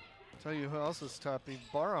 Tell you who else is tough.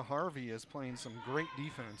 Ibarra Harvey is playing some great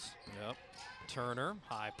defense. Yep. Turner,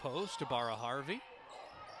 high post, Ibarra Harvey.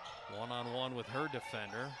 One-on-one with her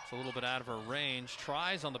defender. It's a little bit out of her range.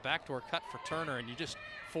 Tries on the backdoor cut for Turner, and you just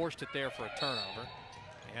forced it there for a turnover.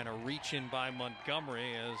 And a reach in by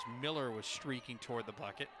Montgomery as Miller was streaking toward the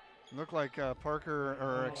bucket. Looked like Ibarra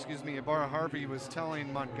Harvey was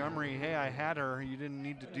telling Montgomery, hey, I had her. You didn't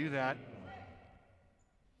need to do that.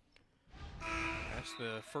 That's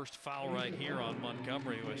the first foul right here on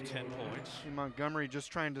Montgomery, who has 10 points. Montgomery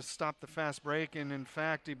just trying to stop the fast break, and in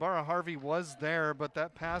fact, Ibarra Harvey was there, but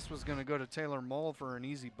that pass was going to go to Taylor Moll for an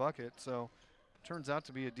easy bucket, so it turns out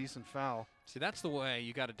to be a decent foul. See, that's the way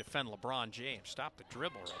you got to defend LeBron James. Stop the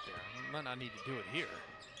dribble right there. You might not need to do it here.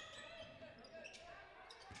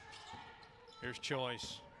 Here's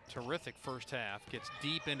Choice. Terrific first half. Gets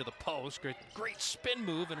deep into the post. Great spin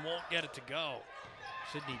move and won't get it to go.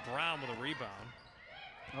 Sydney Brown with a rebound.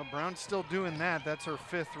 Well, Brown's still doing that. That's her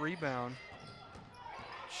 5th rebound.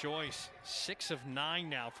 Choice, 6 of 9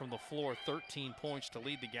 now from the floor, 13 points to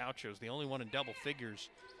lead the Gauchos. The only one in double figures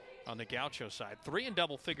on the Gaucho side. 3 in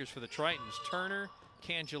double figures for the Tritons. Turner,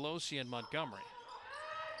 Cangelosi, and Montgomery.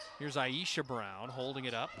 Here's Aisha Brown holding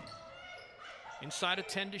it up. Inside of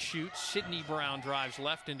 10 to shoot. Sydney Brown drives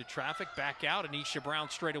left into traffic. Back out. Aisha Brown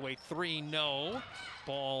straightaway 3. No.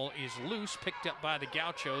 Ball is loose. Picked up by the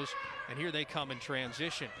Gauchos. And here they come in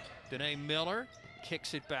transition. Danae Miller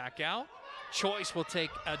kicks it back out. Choice will take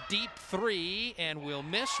a deep 3 and will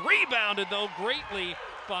miss. Rebounded, though, greatly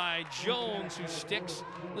by Jones, who sticks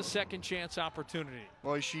the second chance opportunity.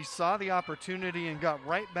 Well, she saw the opportunity and got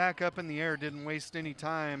right back up in the air. Didn't waste any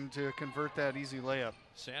time to convert that easy layup.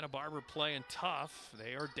 Santa Barbara playing tough.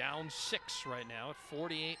 They are down 6 right now at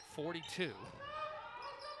 48-42.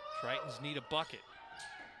 Tritons need a bucket.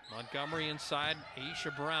 Montgomery inside.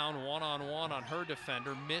 Aisha Brown one-on-one on her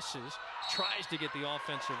defender. Misses. Tries to get the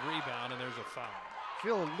offensive rebound, and there's a foul.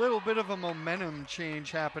 Feel a little bit of a momentum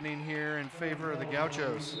change happening here in favor of the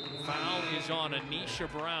Gauchos. Foul is on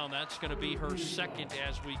Aisha Brown. That's going to be her second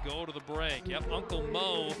as we go to the break. Yep, Uncle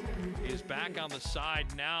Mo is back on the side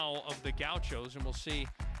now of the Gauchos, and we'll see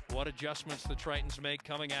what adjustments the Tritons make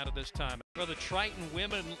coming out of this time. For the Triton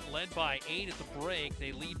women, led by 8 at the break.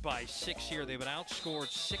 They lead by 6 here. They've been outscored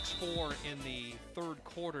 6-4 in the third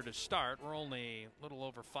quarter to start. We're only a little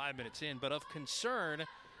over 5 minutes in, but of concern,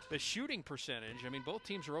 the shooting percentage. I mean, both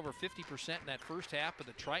teams are over 50% in that first half, but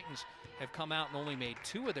the Tritons have come out and only made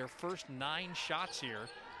 2 of their first 9 shots here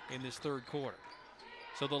in this third quarter.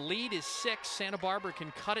 So the lead is 6. Santa Barbara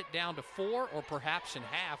can cut it down to 4 or perhaps in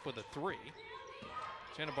half with a 3.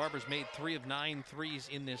 Santa Barbara's made 3 of 9 threes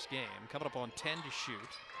in this game, coming up on 10 to shoot.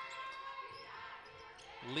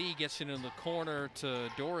 Lee gets it in the corner to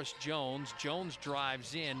Doris Jones. Jones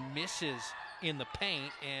drives in, misses in the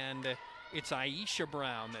paint, and it's Aisha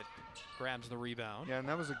Brown that grabs the rebound. Yeah, and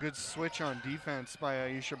that was a good switch on defense by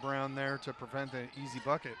Aisha Brown there to prevent the easy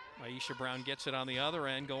bucket. Aisha Brown gets it on the other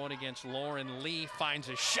end, going against Lauren Lee, finds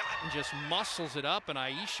a shot and just muscles it up, and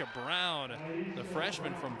Aisha Brown, the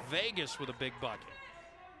freshman from Vegas, with a big bucket.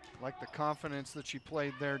 Like the confidence that she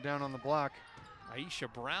played there down on the block.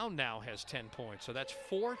 Aisha Brown now has 10 points, so that's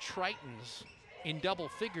 4 Tritons in double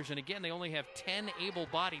figures, and again, they only have 10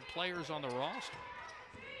 able-bodied players on the roster.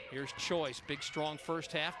 Here's Choice, big strong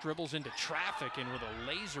first half, dribbles into traffic and with a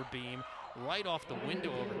laser beam right off the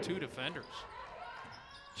window over 2 defenders.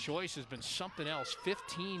 Choice has been something else,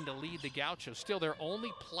 15 to lead the Gauchos. Still their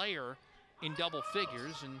only player in double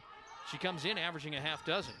figures, and she comes in averaging a half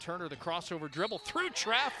dozen. Turner, the crossover dribble through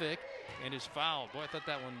traffic, and is fouled. Boy, I thought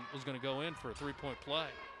that one was going to go in for a 3-point play.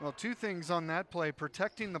 Well, 2 things on that play.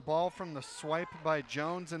 Protecting the ball from the swipe by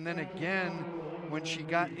Jones, and then again, when she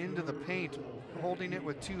got into the paint, holding it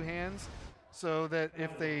with 2 hands so that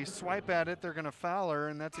if they swipe at it, they're going to foul her,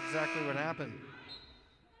 and that's exactly what happened.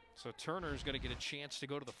 So Turner's going to get a chance to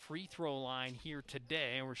go to the free throw line here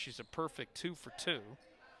today, where she's a perfect 2 for 2.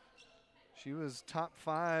 She was top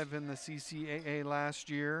 5 in the CCAA last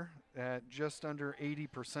year at just under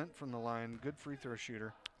 80% from the line. Good free throw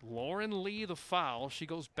shooter. Lauren Lee, the foul. She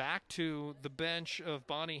goes back to the bench of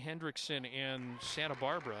Bonnie Hendrickson in Santa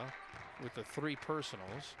Barbara with the 3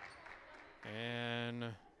 personals. And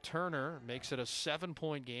Turner makes it a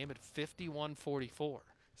 7-point game at 51-44.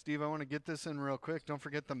 Steve, I want to get this in real quick. Don't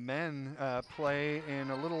forget the men play in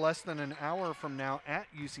a little less than an hour from now at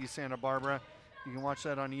UC Santa Barbara. You can watch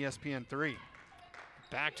that on ESPN3.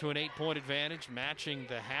 Back to an 8-point advantage, matching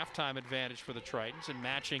the halftime advantage for the Tritons and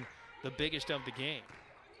matching the biggest of the game.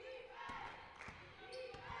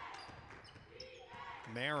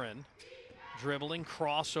 Marin dribbling,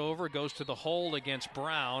 crossover, goes to the hole against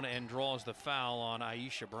Brown and draws the foul on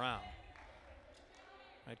Aisha Brown.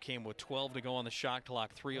 That came with 12 to go on the shot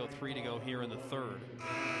clock, 3:03 to go here in the third.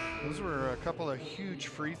 Those were a couple of huge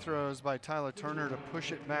free throws by Tyla Turner to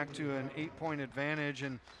push it back to an 8-point advantage,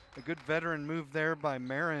 and a good veteran move there by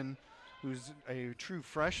Marin, who's a true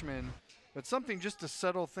freshman, but something just to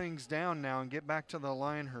settle things down now and get back to the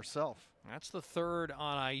line herself. That's the third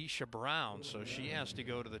on Aisha Brown, so she has to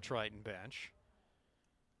go to the Triton bench.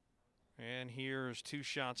 And here's 2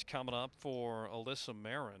 shots coming up for Alyssa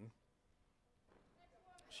Marin.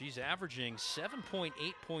 She's averaging 7.8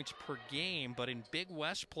 points per game, but in Big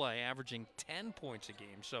West play, averaging 10 points a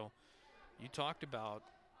game. So you talked about,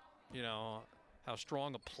 you know, how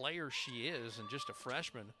strong a player she is, and just a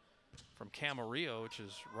freshman from Camarillo, which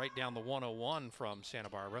is right down the 101 from Santa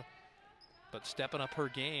Barbara, but stepping up her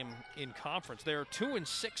game in conference. They're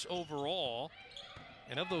 2-6 overall,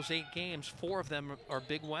 and of those 8 games, 4 of them are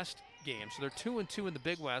Big West games. So they're 2-2 in the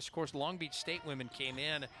Big West. Of course, Long Beach State women came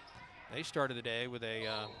in. They started the day with a,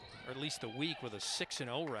 or at least the week, with a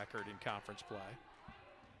 6-0 record in conference play.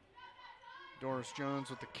 Doris Jones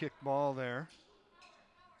with the kick ball there.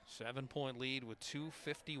 7-point lead with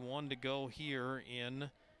 2:51 to go here in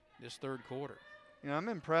this third quarter. Yeah, I'm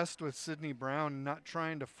impressed with Sydney Brown not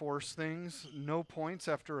trying to force things. No points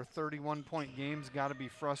after a 31-point game's got to be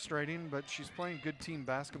frustrating, but she's playing good team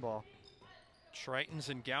basketball. Tritons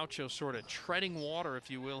and Gauchos sort of treading water,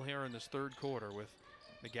 if you will, here in this third quarter, with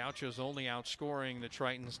the Gauchos only outscoring the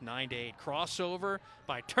Tritons 9-8. Crossover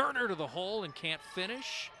by Turner to the hole and can't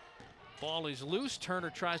finish. Ball is loose.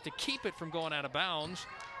 Turner tries to keep it from going out of bounds,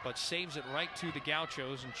 but saves it right to the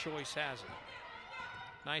Gauchos, and Choice has it.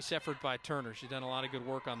 Nice effort by Turner. She's done a lot of good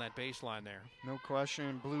work on that baseline there. No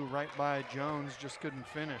question. Blew right by Jones, just couldn't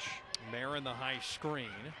finish. Marin the high screen.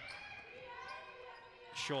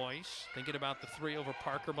 Choice thinking about the 3 over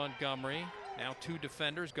Parker Montgomery. Now 2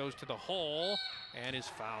 defenders, goes to the hole and is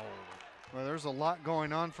fouled. Well, there's a lot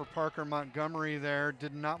going on for Parker Montgomery there.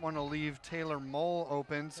 Did not want to leave Taylor Mole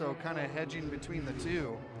open, so kind of hedging between the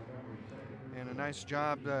two. And a nice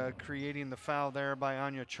job creating the foul there by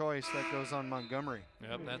Anya Choice. That goes on Montgomery.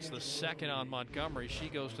 Yep, that's the second on Montgomery. She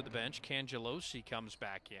goes to the bench. Cangelosi comes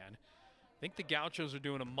back in. I think the Gauchos are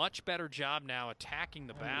doing a much better job now attacking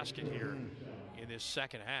the basket here in this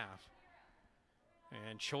second half.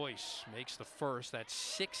 And Choice makes the first. That's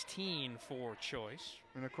 16 for Choice.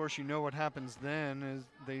 And of course, you know what happens then is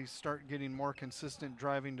they start getting more consistent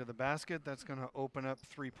driving to the basket. That's going to open up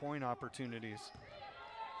 3-point opportunities.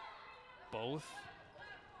 Both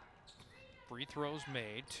free throws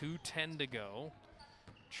made, 2:10 to go.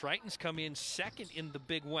 Tritons come in second in the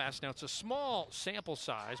Big West. Now, it's a small sample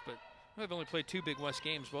size, but they've only played 2 Big West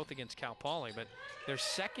games, both against Cal Poly, but they're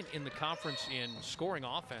second in the conference in scoring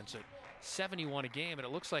offense at 71 a game, and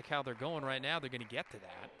it looks like how they're going right now, they're going to get to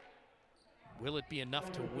that. Will it be enough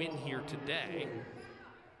to win here today?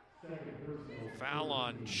 Foul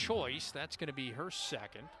on Choice. That's going to be her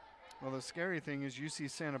second. Well, the scary thing is UC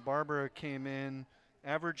Santa Barbara came in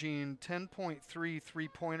averaging 10.3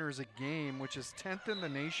 3-pointers a game, which is 10th in the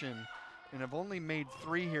nation, and have only made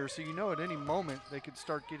 3 here. So you know at any moment they could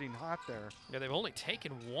start getting hot there. Yeah, they've only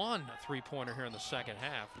taken 1 3-pointer here in the second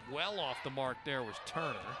half. Well off the mark there was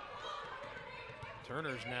Turner.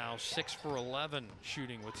 Turner's now 6 for 11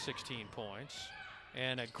 shooting with 16 points.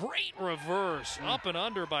 And a great reverse up and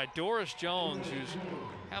under by Doris Jones, who's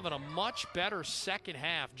having a much better second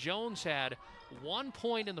half. Jones had 1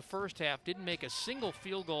 point in the first half, didn't make a single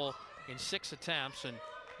field goal in 6 attempts, and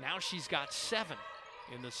now she's got 7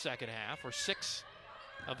 in the second half, or 6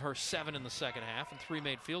 of her 7 in the second half, and 3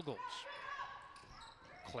 made field goals.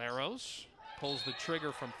 Claros pulls the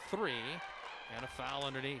trigger from 3, and a foul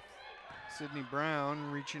underneath. Sydney Brown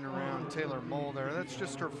reaching around Taylor Mole there. That's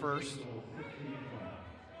just her first.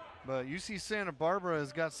 But UC Santa Barbara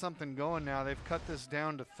has got something going now. They've cut this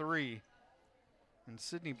down to 3. And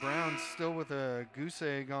Sydney Brown's still with a goose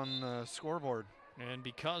egg on the scoreboard. And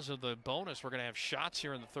because of the bonus, we're going to have shots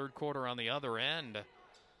here in the third quarter on the other end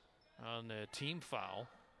on the team foul.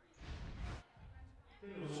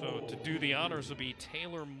 So to do the honors will be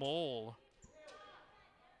Taylor Mole,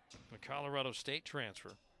 the Colorado State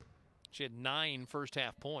transfer. She had 9 first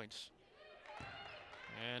half points.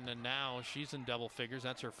 And then now she's in double figures.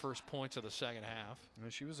 That's her first points of the second half.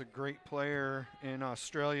 And she was a great player in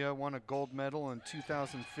Australia, won a gold medal in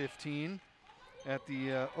 2015 at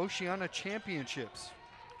the Oceania Championships.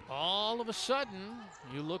 All of a sudden,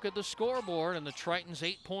 you look at the scoreboard, and the Tritons'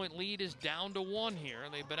 8-point lead is down to 1 here.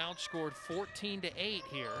 They've been outscored 14-8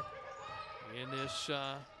 here in this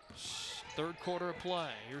third quarter of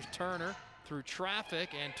play. Here's Turner through traffic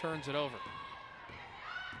and turns it over.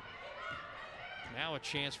 Now a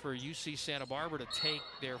chance for UC Santa Barbara to take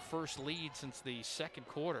their first lead since the second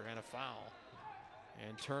quarter, and a foul.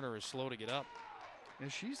 And Turner is slow to get up.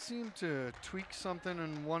 And she seemed to tweak something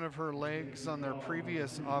in one of her legs on their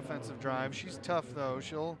previous offensive drive. She's tough, though.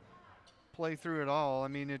 She'll play through it all. I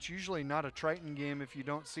mean, it's usually not a Triton game if you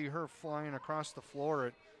don't see her flying across the floor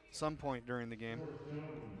at some point during the game.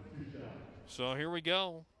 So here we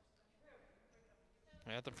go.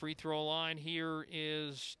 At the free throw line here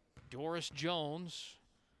is Doris Jones,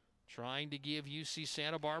 trying to give UC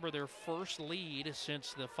Santa Barbara their first lead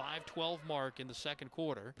since the 5:12 mark in the second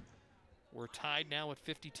quarter. We're tied now at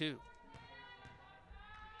 52.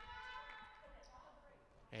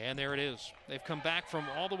 And there it is. They've come back from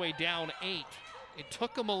all the way down 8. It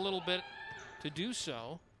took them a little bit to do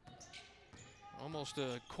so. Almost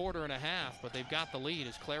a quarter and a half, but they've got the lead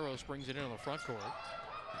as Claros brings it in on the front court.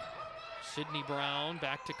 Sydney Brown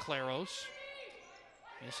back to Claros.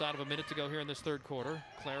 Inside of a minute to go here in this third quarter.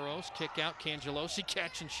 Claros, kick out, Cangelosi,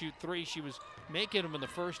 catch and shoot 3. She was making them in the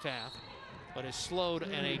first half, but is slowed,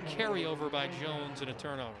 and a carryover by Jones and a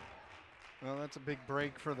turnover. Well, that's a big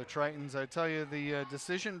break for the Tritons. I tell you, the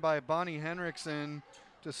decision by Bonnie Henriksen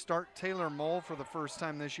to start Taylor Moll for the first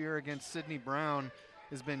time this year against Sydney Brown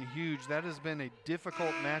has been huge. That has been a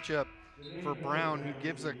difficult matchup for Brown, who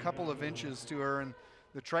gives a couple of inches to her, and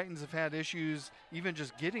the Tritons have had issues even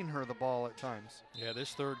just getting her the ball at times. Yeah,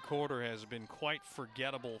 this third quarter has been quite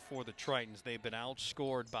forgettable for the Tritons. They've been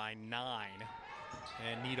outscored by 9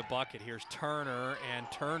 and need a bucket. Here's Turner, and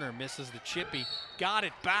Turner misses the chippy. Got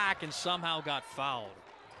it back and somehow got fouled.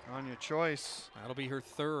 Anya Choice. That'll be her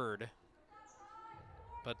third.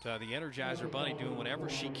 But the Energizer Bunny doing whatever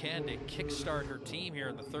she can to kickstart her team here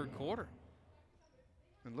in the third quarter.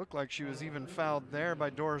 It looked like she was even fouled there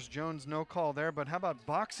by Doris Jones. No call there, but how about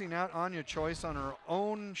boxing out Anya Choice on her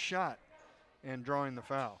own shot and drawing the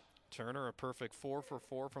foul? Turner, a perfect 4 for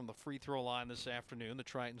 4 from the free throw line this afternoon. The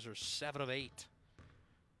Tritons are 7 of 8.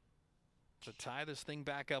 To tie this thing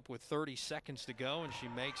back up with 30 seconds to go, and she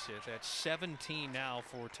makes it. That's 17 now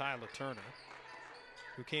for Tyla Turner,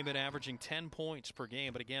 who came in averaging 10 points per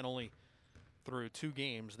game, but again, only through 2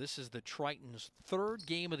 games. This is the Tritons' 3rd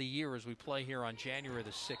game of the year as we play here on January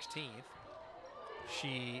the 16th.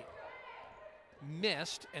 She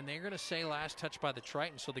missed, and they're going to say last touch by the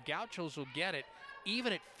Tritons, so the Gauchos will get it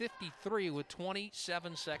even at 53 with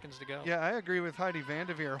 27 seconds to go. Yeah, I agree with Heidi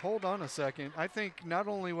Vandeveer. Hold on a second. I think not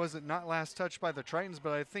only was it not last touch by the Tritons,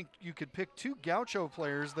 but I think you could pick 2 Gaucho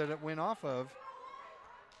players that it went off of,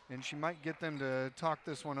 and she might get them to talk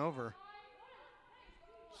this one over.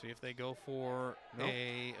 See if they go for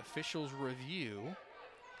a official's review,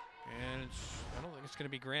 and I don't think it's going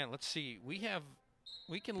to be Grant. Let's see. We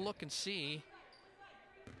can look and see.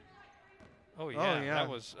 Oh yeah,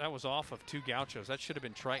 that was off of 2 Gauchos. That should have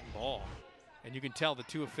been Triton ball, and you can tell the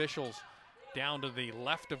 2 officials down to the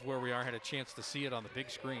left of where we are had a chance to see it on the big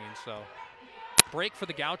screen. So break for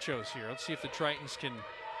the Gauchos here. Let's see if the Tritons can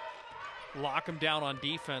lock them down on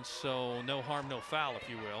defense. So no harm, no foul, if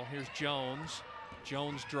you will. Here's Jones.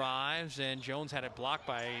 Jones drives, and Jones had it blocked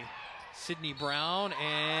by Sydney Brown,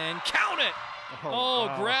 and count it! Oh,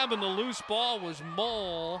 wow. Grabbing the loose ball was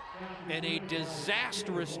Moll, and a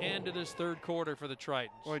disastrous end to this third quarter for the Tritons.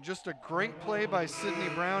 Boy, just a great play by Sydney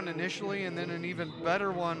Brown initially, and then an even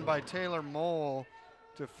better one by Taylor Moll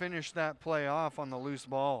to finish that play off on the loose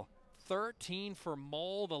ball. 13 for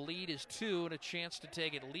Moll. The lead is 2, and a chance to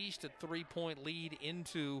take at least a 3-point lead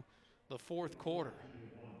into the fourth quarter.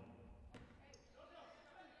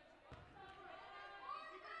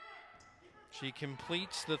 She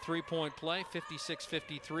completes the 3-point play,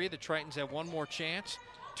 56-53. The Tritons have one more chance.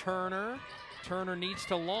 Turner needs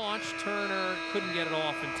to launch. Turner couldn't get it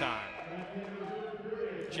off in time.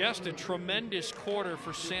 Just a tremendous quarter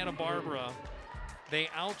for Santa Barbara. They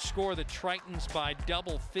outscore the Tritons by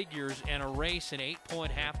double figures and erase an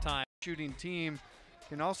 8-point halftime. Shooting team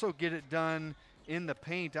can also get it done in the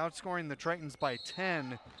paint, outscoring the Tritons by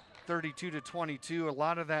 10, 32-22. A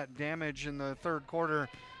lot of that damage in the third quarter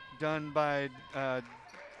done by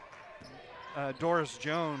Doris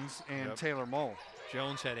Jones and Taylor Moll.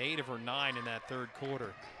 Jones had 8 of her 9 in that third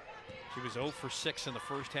quarter. She was 0 for 6 in the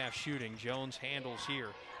first half shooting. Jones handles here.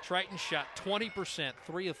 Triton shot 20%,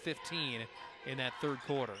 3 of 15 in that third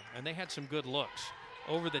quarter. And they had some good looks.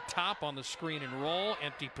 Over the top on the screen and roll.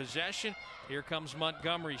 Empty possession. Here comes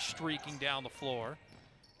Montgomery streaking down the floor.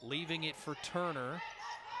 Leaving it for Turner,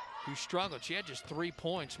 who struggled. She had just 3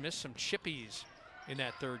 points, missed some chippies in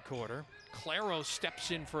that third quarter. Claro steps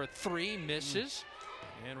in for a 3, misses,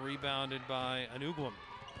 and rebounded by Anugwam.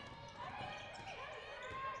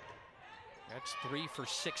 That's 3 for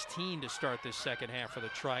 16 to start this second half for the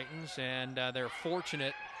Tritons, and they're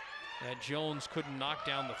fortunate that Jones couldn't knock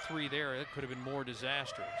down the 3 there. It could have been more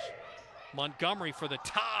disastrous. Montgomery for the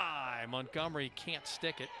tie. Montgomery can't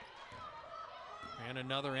stick it. And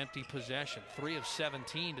another empty possession. 3 of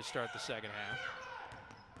 17 to start the second half.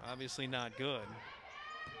 Obviously not good.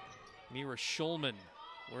 Mira Schulman,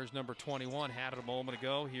 where's number 21? Had it a moment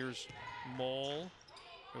ago. Here's Mole,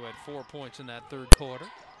 who had 4 points in that third quarter.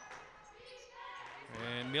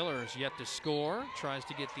 And Miller is yet to score. Tries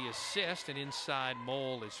to get the assist, and inside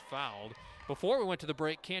Mole is fouled. Before we went to the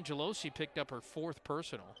break, Cangelosi picked up her 4th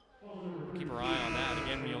personal. Keep our eye on that.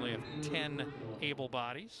 Again, we only have 10 able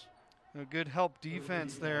bodies. A good help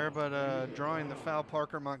defense there, but drawing the foul,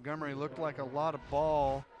 Parker Montgomery looked like a lot of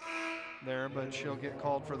ball there, but she'll get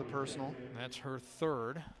called for the personal. That's her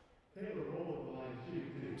 3rd.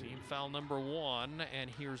 Team foul number 1, and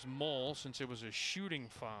here's Mole since it was a shooting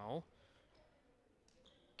foul.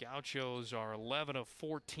 Gauchos are 11 of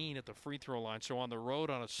 14 at the free throw line, so on the road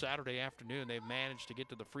on a Saturday afternoon, they've managed to get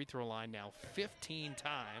to the free throw line now 15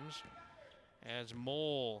 times as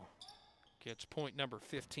Mole gets point number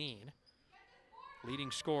 15.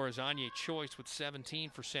 Leading scorer is Anya Choice with 17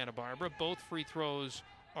 for Santa Barbara. Both free throws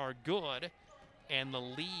are good, and the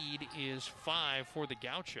lead is 5 for the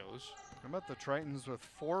Gauchos. How about the Tritons with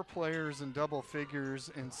 4 players in double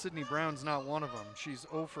figures, and Sydney Brown's not one of them. She's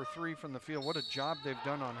 0 for 3 from the field. What a job they've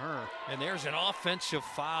done on her. And there's an offensive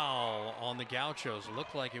foul on the Gauchos. It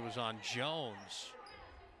looked like it was on Jones.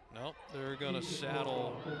 Nope, they're going to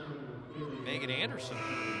saddle Megan Anderson.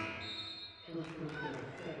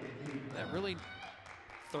 That really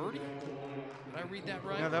 30? Did I read that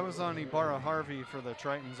right? Yeah, that was on Ibarra Harvey for the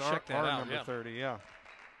Tritons. Check that out, number 30, yeah.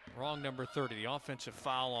 Wrong number 30, the offensive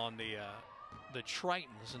foul on the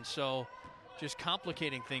Tritons, and so just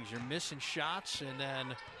complicating things. You're missing shots, and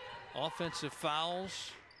then offensive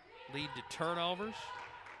fouls lead to turnovers.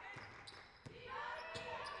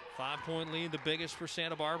 5-point lead, the biggest for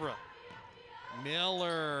Santa Barbara.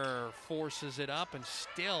 Miller forces it up and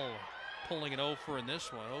still pulling it 0 for in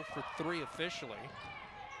this one. 0 for 3 officially.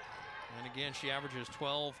 And again, she averages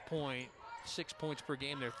 12.6 points per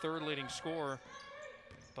game. Their 3rd leading scorer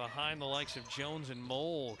behind the likes of Jones and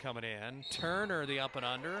Mole coming in. Turner, the up and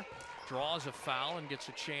under, draws a foul and gets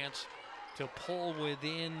a chance to pull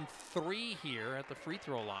within 3 here at the free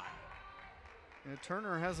throw line. Yeah,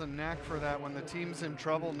 Turner has a knack for that when the team's in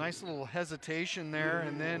trouble. Nice little hesitation there,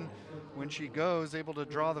 and then when she goes, able to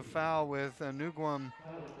draw the foul with Anugwam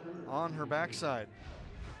on her backside.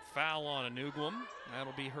 Foul on Anugwam.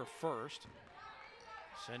 That'll be her 1st.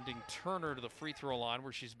 Sending Turner to the free throw line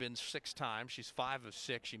where she's been 6 times. She's 5 of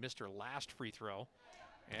 6. She missed her last free throw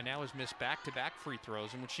and now has missed back-to-back free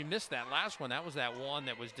throws. And when she missed that last one, that was that one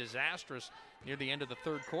that was disastrous near the end of the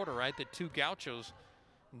third quarter, right? The 2 Gauchos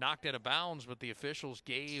knocked out of bounds, but the officials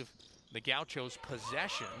gave the Gauchos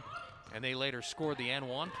possession, and they later scored the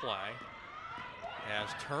N1 play as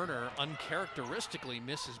Turner uncharacteristically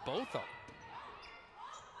misses both of them.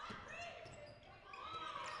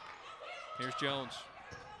 Here's Jones.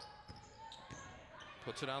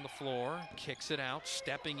 Puts it on the floor, kicks it out,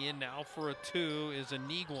 stepping in now for a 2 is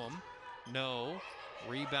Anugwam. No.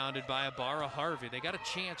 Rebounded by Ibarra Harvey. They got a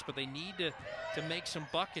chance, but they need to make some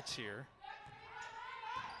buckets here.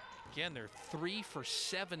 Again, they're 3 for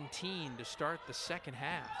 17 to start the second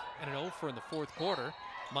half, and an 0 for in the fourth quarter.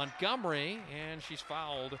 Montgomery, and she's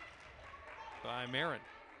fouled by Marin.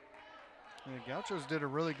 The Gauchos did a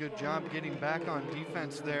really good job getting back on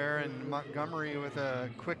defense there, and Montgomery with a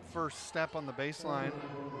quick first step on the baseline.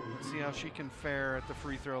 Let's see how she can fare at the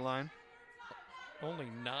free throw line. Only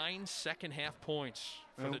 9 second half points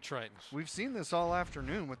for the Tritons. We've seen this all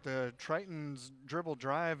afternoon with the Tritons dribble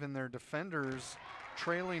drive and their defenders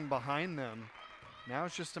trailing behind them. Now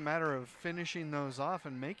it's just a matter of finishing those off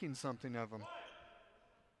and making something of them.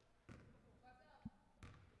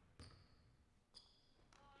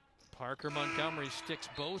 Parker Montgomery sticks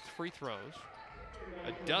both free throws.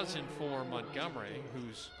 A dozen for Montgomery,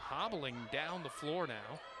 who's hobbling down the floor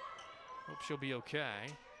now. Hope she'll be okay.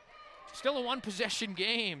 Still a 1-possession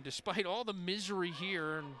game, despite all the misery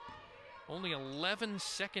here and Only 11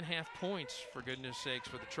 second-half points, for goodness sakes,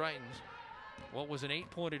 for the Tritons. What was an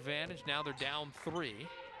 8-point advantage, now they're down 3.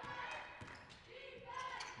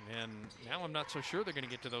 And now I'm not so sure they're going to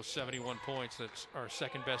get to those 71 points. That's our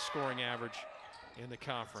second-best scoring average in the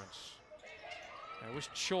conference. That was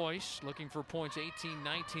Choice looking for points 18,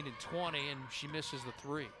 19, and 20, and she misses the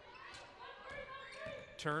 3.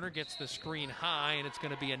 Turner gets the screen high, and it's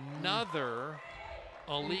going to be another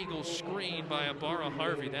illegal screen by Ibarra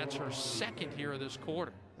Harvey. That's her second here of this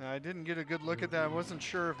quarter. I didn't get a good look at that. I wasn't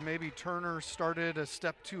sure if maybe Turner started a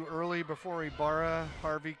step too early before Ibarra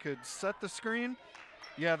Harvey could set the screen.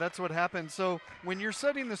 Yeah, that's what happened. So when you're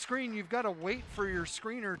setting the screen, you've got to wait for your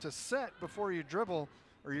screener to set before you dribble,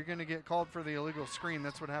 or you're going to get called for the illegal screen.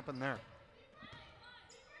 That's what happened there.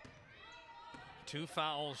 2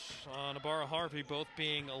 fouls on Ibarra Harvey, both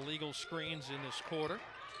being illegal screens in this quarter.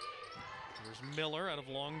 Here's Miller out of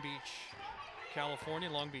Long Beach, California,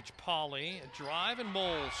 Long Beach Poly. A drive, and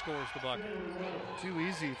Mole scores the bucket. Too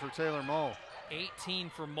easy for Taylor Mole. 18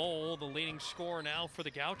 for Mole, the leading scorer now for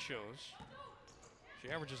the Gauchos. She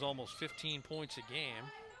averages almost 15 points a game.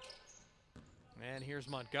 And here's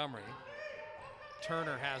Montgomery.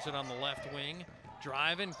 Turner has it on the left wing.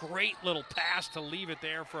 Driving, great little pass to leave it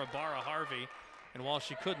there for Ibarra Harvey. And while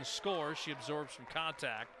she couldn't score, she absorbed some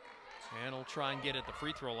contact. And will try and get at the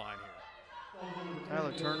free throw line here.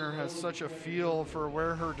 Tyla Turner has such a feel for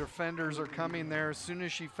where her defenders are coming there. As soon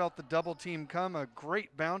as she felt the double team come, a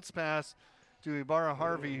great bounce pass to Ibarra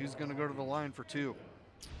Harvey, who's going to go to the line for 2.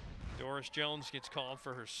 Doris Jones gets called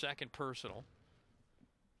for her second personal.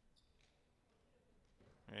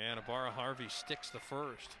 And Ibarra Harvey sticks the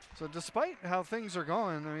first. So despite how things are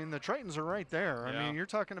going, I mean, the Tritons are right there. Yeah. I mean, you're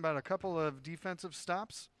talking about a couple of defensive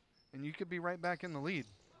stops, and you could be right back in the lead.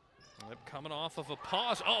 Coming off of a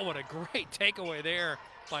pause. Oh, what a great takeaway there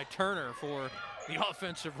by Turner for the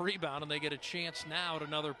offensive rebound, and they get a chance now at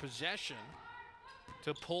another possession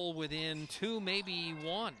to pull within 2, maybe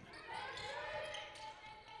 1.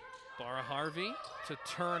 Ibarra Harvey to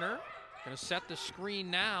Turner. Going to set the screen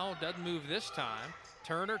now. Doesn't move this time.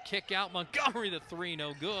 Turner, kick out. Montgomery, the 3,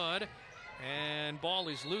 no good. And ball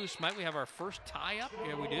is loose. Might we have our first tie-up?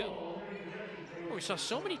 Yeah, we do. Oh, we saw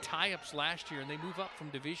so many tie-ups last year, and they move up from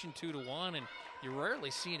Division II to 1, and you rarely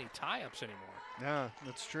see any tie-ups anymore. Yeah,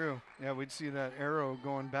 that's true. Yeah, we'd see that arrow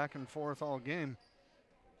going back and forth all game.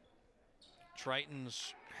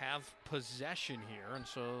 Tritons have possession here, and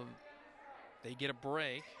so they get a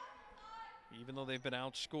break. Even though they've been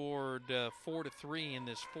outscored 4-3 in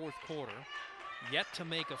this fourth quarter, yet to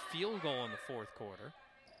make a field goal in the fourth quarter,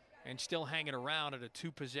 and still hanging around at a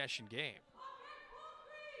 2-possession game.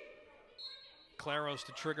 Claros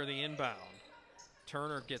to trigger the inbound.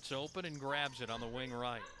 Turner gets open and grabs it on the wing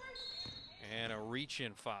right. And a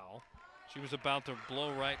reach-in foul. She was about to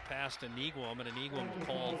blow right past Aniguam, and Aniguam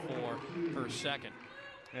called for her second.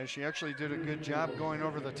 Yeah, she actually did a good job going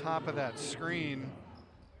over the top of that screen,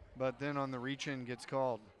 but then on the reach-in gets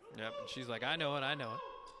called. Yep, and she's like, I know it, I know it.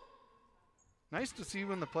 Nice to see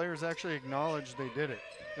when the players actually acknowledge they did it.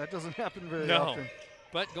 That doesn't happen very No, often.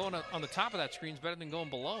 but going on the top of that screen is better than going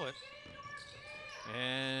below it.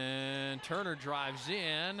 And Turner drives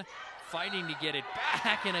in, fighting to get it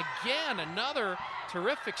back, and again, another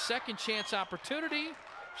terrific second chance opportunity.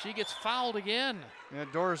 She gets fouled again. Yeah,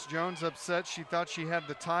 Doris Jones upset. She thought she had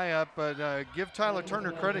the tie-up, but give Tyla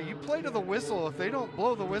Turner credit. You play to the whistle. If they don't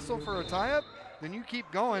blow the whistle for a tie-up, then you keep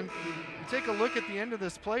going. You take a look at the end of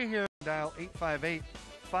this play here. Dial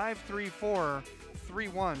 858-534-3186.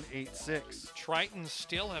 Tritons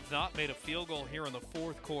still have not made a field goal here in the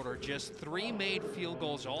fourth quarter. Just 3 made field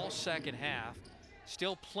goals all second half.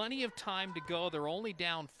 Still plenty of time to go. They're only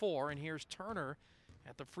down 4, and here's Turner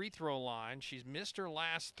at the free throw line. She's missed her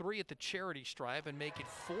last 3 at the charity stripe and make it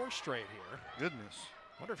 4 straight here. Goodness.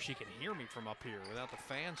 Wonder if she can hear me from up here without the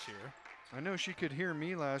fans here. I know she could hear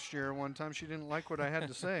me last year. One time she didn't like what I had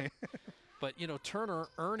to say. But, you know, Turner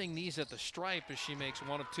earning these at the stripe as she makes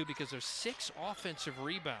 1 of 2 because there's 6 offensive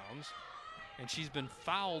rebounds, and she's been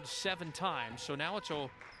fouled 7 times. So now it's a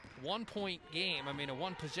 1-point game. I mean, a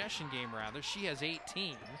 1-possession game, rather. She has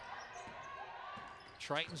 18.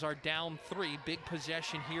 Tritons are down 3. Big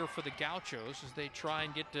possession here for the Gauchos as they try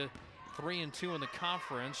and get to 3-2 in the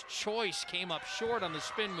conference. Choice came up short on the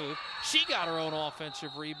spin move. She got her own offensive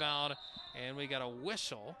rebound, and we got a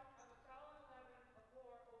whistle.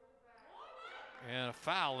 And a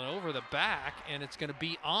foul and over the back, and it's going to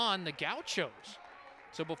be on the Gauchos.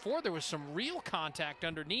 So before there was some real contact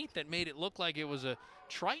underneath that made it look like it was a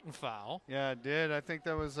Triton foul. Yeah, it did. I think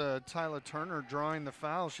that was Tyla Turner drawing the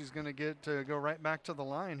foul. She's going to get to go right back to the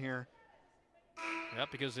line here. Yep,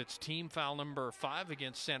 because it's team foul number 5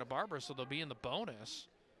 against Santa Barbara, so they'll be in the bonus.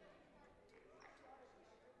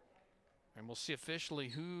 And we'll see officially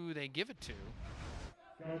who they give it to.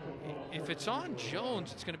 If it's on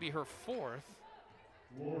Jones, it's going to be her 4th.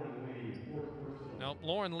 Nope,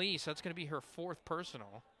 Lauren Lee, so that's going to be her 4th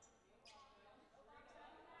personal.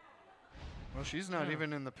 Well, she's not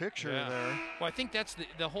even in the picture there. Well, I think that's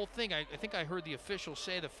the whole thing. I think I heard the official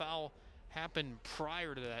say the foul happened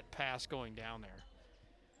prior to that pass going down there.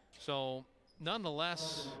 So,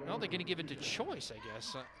 nonetheless, well, they're going to give it to Choice, I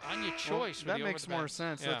guess. Anya Choice. Well, that makes more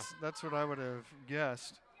sense. Yeah. That's what I would have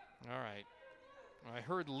guessed. All right. I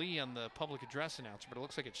heard Lee on the public address announcer, but it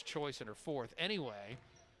looks like it's Choice in her 4th. Anyway,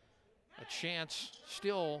 a chance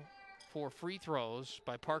still for free throws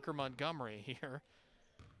by Parker Montgomery here.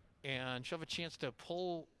 And she'll have a chance to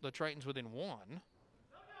pull the Tritons within 1.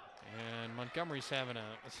 And Montgomery's having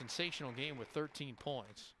a sensational game with 13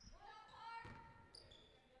 points.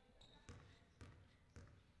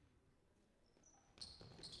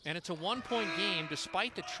 And it's a 1-point game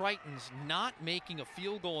despite the Tritons not making a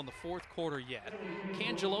field goal in the 4th quarter yet.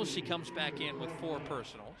 Cangelosi comes back in with 4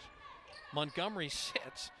 personals. Montgomery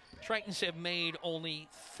sits. Tritons have made only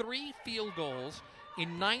 3 field goals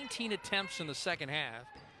in 19 attempts in the second half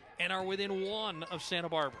and are within 1 of Santa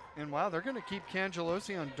Barbara. And wow, they're going to keep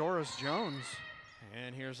Cangelosi on Doris Jones.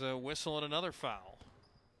 And here's a whistle and another foul.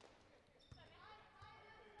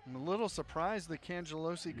 I'm a little surprised that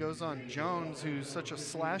Cangelosi goes on Jones, who's such a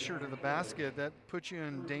slasher to the basket. That puts you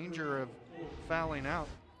in danger of fouling out.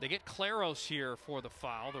 They get Claros here for the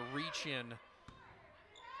foul, the reach in,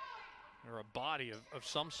 or a body of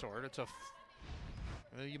some sort. It's well,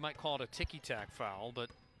 you might call it a ticky-tack foul, but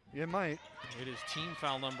it might. It is team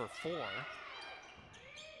foul number 4.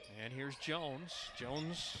 And here's Jones.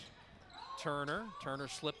 Jones, Turner. Turner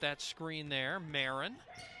slipped that screen there. Marin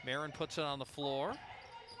puts it on the floor.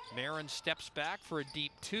 Marin steps back for a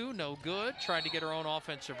deep 2, no good. Tried to get her own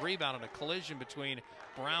offensive rebound in a collision between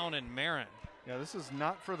Brown and Marin. Yeah, this is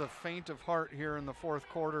not for the faint of heart here in the 4th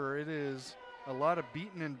quarter. It is a lot of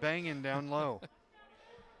beating and banging down low.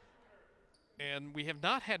 And we have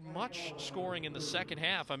not had much scoring in the second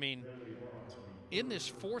half. I mean, in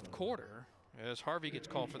this 4th quarter, as Harvey gets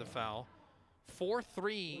called for the foul,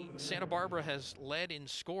 4-3, Santa Barbara has led in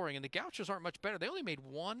scoring, and the Gauchos aren't much better. They only made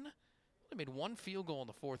one field goal in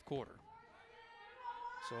the 4th quarter.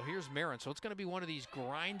 So here's Marin. So it's going to be one of these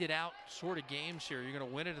grinded out sort of games here. You're going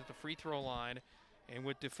to win it at the free throw line and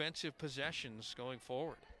with defensive possessions going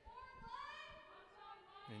forward.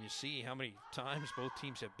 And you see how many times both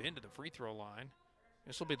teams have been to the free throw line.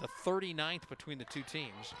 This will be the 39th between the 2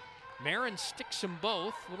 teams. Marin sticks them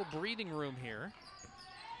both. A little breathing room here.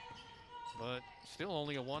 But still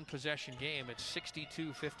only a 1-possession game. It's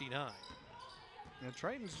 62-59. The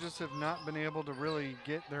Tritons just have not been able to really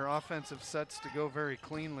get their offensive sets to go very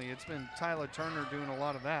cleanly. It's been Tyla Turner doing a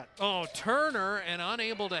lot of that. Oh, Turner, and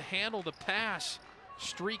unable to handle the pass.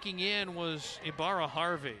 Streaking in was Ibarra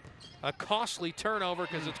Harvey. A costly turnover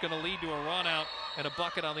because it's going to lead to a run out and a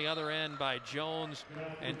bucket on the other end by Jones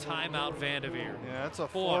and timeout Vanderveer. Yeah, that's a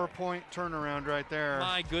 4-point turnaround right there.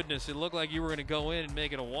 My goodness, it looked like you were going to go in and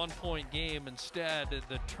make it a 1-point game. Instead,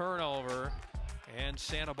 the turnover and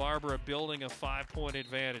Santa Barbara building a 5-point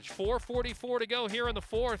advantage. 4:44 to go here in the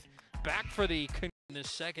 4th. Back for in this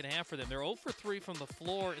second half for them. They're 0 for 3 from the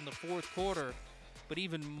floor in the 4th quarter. But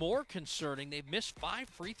even more concerning, they've missed 5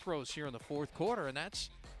 free throws here in the 4th quarter, and that's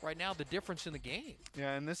right now the difference in the game.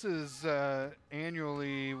 Yeah, and this is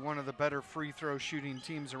annually one of the better free throw shooting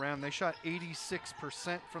teams around. They shot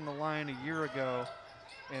 86% from the line a year ago,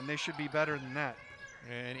 and they should be better than that.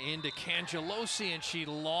 And into Cangelosi, and she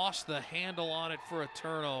lost the handle on it for a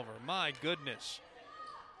turnover. My goodness.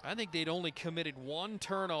 I think they'd only committed 1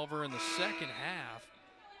 turnover in the second half.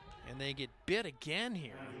 And they get bit again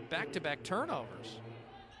here. Back-to-back turnovers.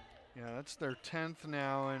 Yeah, that's their 10th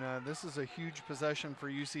now, and this is a huge possession for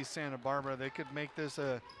UC Santa Barbara. They could make this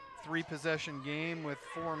a 3-possession game with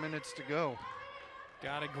 4 minutes to go.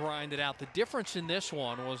 Got to grind it out. The difference in this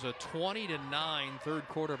one was a 20-9 3rd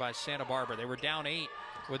quarter by Santa Barbara. They were down 8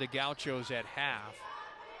 with the Gauchos at half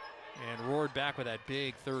and roared back with that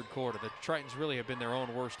big 3rd quarter. The Tritons really have been their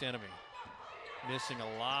own worst enemy, missing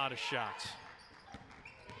a lot of shots.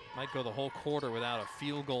 Might go the whole quarter without a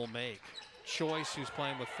field goal make. Choice, who's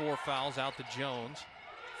playing with 4 fouls, out to Jones.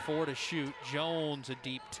 4 to shoot. Jones, a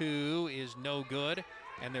deep 2 is no good,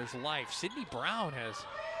 and there's life. Sydney Brown has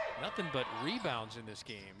nothing but rebounds in this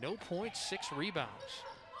game. No points, 6 rebounds.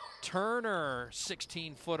 Turner,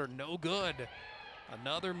 16-footer, no good.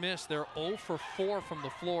 Another miss. They're 0 for 4 from the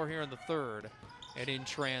floor here in the 3rd. And in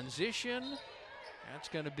transition, That's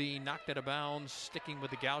going to be knocked out of bounds, sticking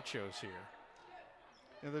with the Gauchos here.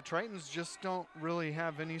 Yeah, the Tritons just don't really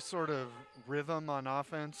have any sort of rhythm on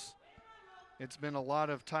offense. It's been a lot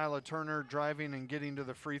of Tyla Turner driving and getting to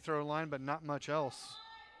the free throw line, but not much else.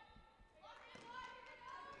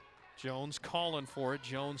 Jones calling for it.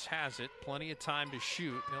 Jones has it. Plenty of time to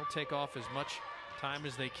shoot. They'll take off as much time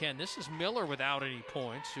as they can. This is Miller without any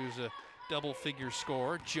points, who's a double-figure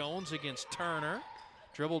scorer. Jones against Turner.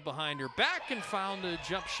 Dribbled behind her back and found a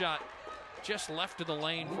jump shot just left of the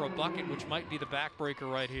lane for a bucket, which might be the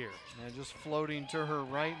backbreaker right here. And just floating to her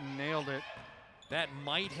right and nailed it. That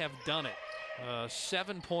might have done it.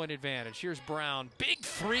 7-point advantage. Here's Brown. Big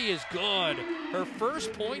three is good. Her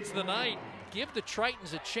first points of the night. Give the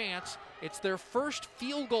Tritons a chance. It's their first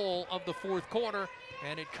field goal of the fourth quarter,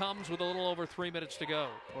 and it comes with a little over 3 minutes to go.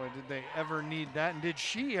 Boy, did they ever need that, and did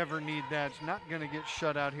she ever need that? She's not going to get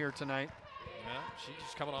shut out here tonight. Yeah,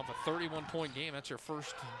 she's coming off a 31-point game. That's her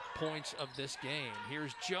first points of this game.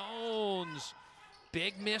 Here's Jones.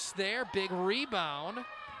 Big miss there, big rebound.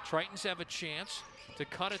 Tritons have a chance to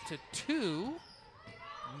cut it to 2.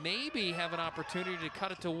 Maybe have an opportunity to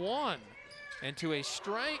cut it to 1. And to a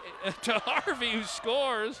strike to Harvey, who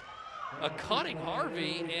scores. A cutting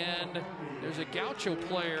Harvey, and there's a Gaucho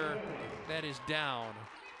player that is down.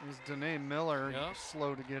 It was Danae Miller,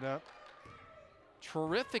 slow to get up.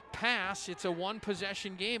 Terrific pass. It's a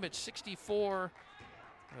one-possession game at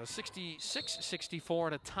 66-64,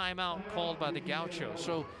 and a timeout called by the Gauchos.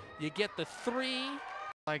 So you get the 3.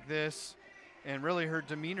 Like this, and really her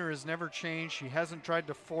demeanor has never changed. She hasn't tried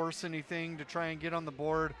to force anything to try and get on the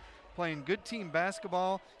board. Playing good team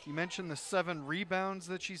basketball. You mentioned the 7 rebounds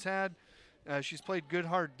that she's had. She's played good,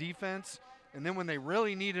 hard defense. And then when they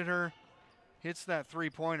really needed her, hits that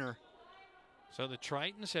three-pointer. So the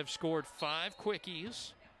Tritons have scored 5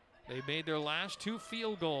 quickies. They've made their last 2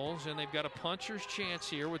 field goals, and they've got a puncher's chance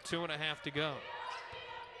here with 2.5 to go.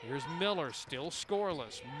 Here's Miller, still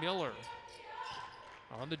scoreless. Miller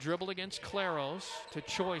on the dribble against Claros to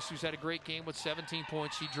Choice, who's had a great game with 17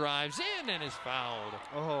 points. He drives in and is fouled.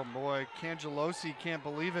 Oh boy, Cangelosi can't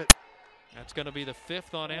believe it. That's going to be the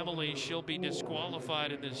 5th on Emily. She'll be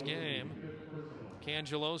disqualified in this game.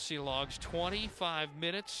 Cangelosi logs 25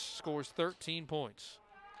 minutes, scores 13 points.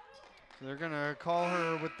 So they're going to call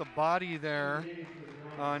her with the body there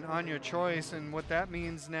on Anya Choice, and what that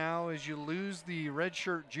means now is you lose the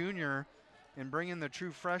redshirt junior and bring in the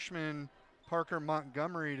true freshman Parker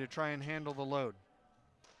Montgomery to try and handle the load.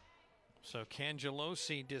 So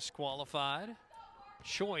Cangelosi disqualified.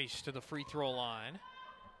 Choice to the free throw line.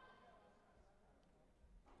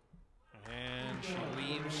 And she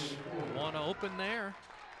leaves one open there.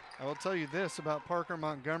 I will tell you this about Parker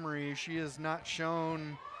Montgomery. She has not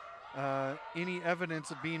shown any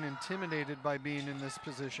evidence of being intimidated by being in this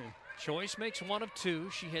position. Choice makes 1 of 2.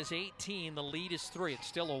 She has 18. The lead is 3. It's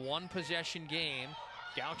still a one-possession game.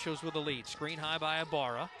 Gauchos with the lead. Screen high by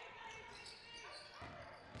Ibarra.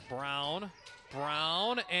 Brown,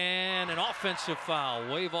 and an offensive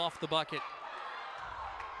foul. Wave off the bucket.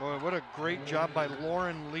 Boy, what a great job by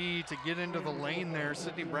Lauren Lee to get into the lane there.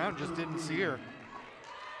 Sydney Brown just didn't see her.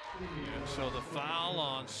 And so the foul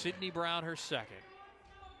on Sydney Brown, her second.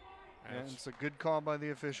 And it's a good call by the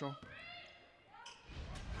official.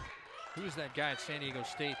 Who's that guy at San Diego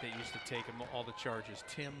State that used to take all the charges?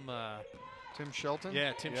 Tim Shelton?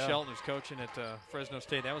 Yeah, Tim Shelton is coaching at Fresno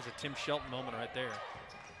State. That was a Tim Shelton moment right there.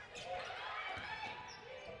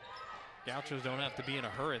 Gauchos don't have to be in a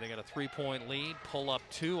hurry. They got a 3-point lead. Pull up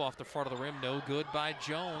 2 off the front of the rim. No good by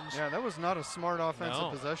Jones. Yeah, that was not a smart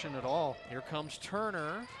offensive possession at all. Here comes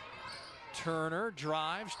Turner. Turner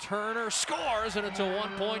drives. Turner scores, and it's a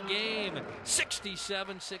 1-point game.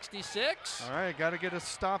 67-66. All right, got to get a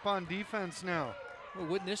stop on defense now. Well,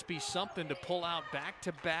 wouldn't this be something to pull out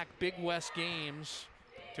back-to-back Big West games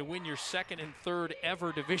to win your 2nd and 3rd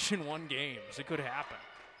ever Division I games? It could happen.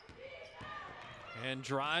 And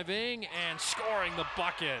driving and scoring the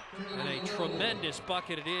bucket. And a tremendous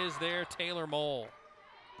bucket it is there, Taylor Mole.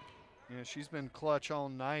 Yeah, she's been clutch all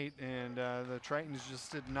night, and the Tritons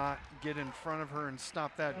just did not get in front of her and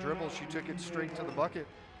stop that dribble. She took it straight to the bucket.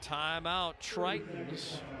 Timeout,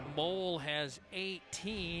 Tritons. Mole has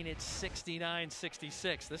 18. It's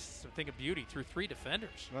 69-66. This is a thing of beauty through 3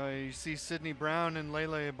 defenders. You see Sydney Brown and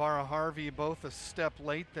Leila Ibarra-Harvey both a step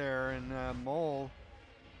late there, and Mole,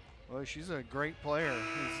 well, she's a great player.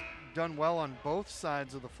 She's done well on both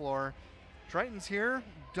sides of the floor. Tritons here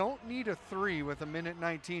don't need a 3 with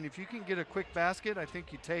 1:19. If you can get a quick basket, I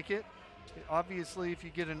think you take it. Obviously, if you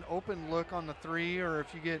get an open look on the 3, or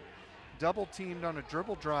if you get double teamed on a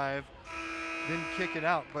dribble drive, then kick it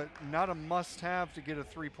out, but not a must-have to get a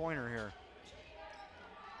 3-pointer here.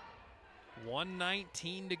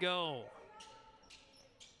 1:19 to go.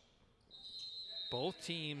 Both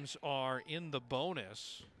teams are in the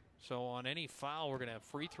bonus, so on any foul, we're going to have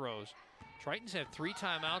free throws. Tritons have 3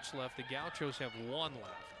 timeouts left. The Gauchos have 1 left.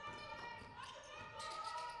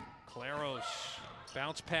 Claros,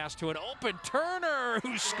 bounce pass to an open Turner,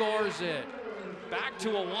 who scores it. Back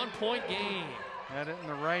to a 1-point game. Had it in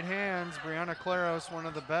the right hands. Brianna Claros, one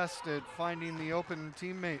of the best at finding the open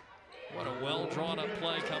teammate. What a well drawn up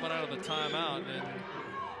play coming out of the timeout.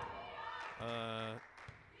 And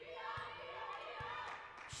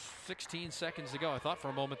 16 seconds to go. I thought for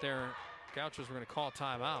a moment there Gauchos were going to call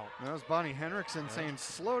timeout. That was Bonnie Henriksen saying,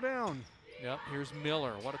 slow down. Yep, here's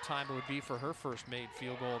Miller. What a time it would be for her first made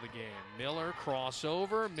field goal of the game. Miller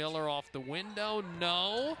crossover. Miller off the window.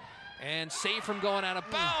 No. And safe from going out of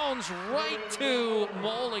bounds. Right to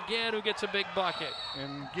Mole again, who gets a big bucket.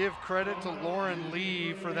 And give credit to Lauren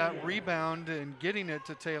Lee for that rebound and getting it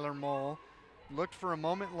to Taylor Mole. Looked for a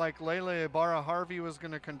moment like Leila Ibarra-Harvey was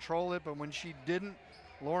going to control it, but when she didn't,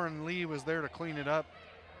 Lauren Lee was there to clean it up.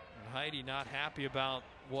 And Heidi, not happy about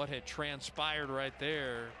what had transpired right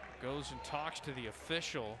there, goes and talks to the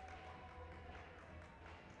official.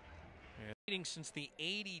 And since the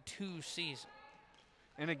 '82 season.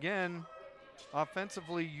 And again,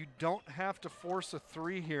 offensively, you don't have to force a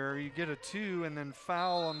 3 here. You get a 2 and then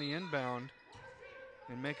foul on the inbound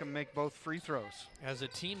and make them make both free throws. As a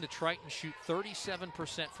team, the Tritons shoot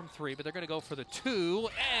 37% from 3, but they're going to go for the 2,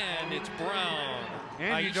 and it's Brown.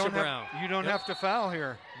 And you don't have to foul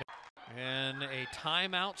here. And a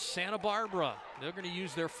timeout, Santa Barbara. They're going to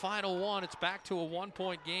use their final one. It's back to a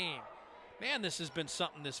 1-point game. Man, this has been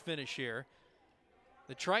something, this finish here.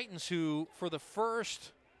 The Tritons, who for the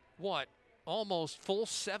first, almost full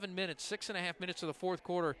 7 minutes, 6.5 minutes of the fourth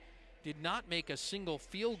quarter, did not make a single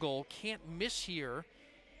field goal, can't miss here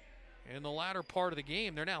in the latter part of the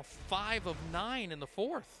game. They're now 5 of 9 in the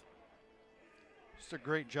fourth. Just a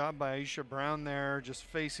great job by Aisha Brown there, just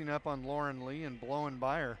facing up on Lauren Lee and blowing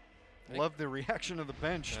by her. Love the reaction of the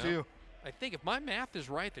bench, too. I think if my math is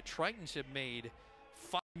right, the Tritons have made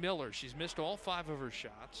 5 Miller. She's missed all 5 of her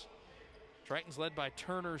shots. Tritons led by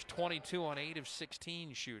Turner's 22 on 8 of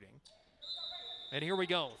 16 shooting. And here we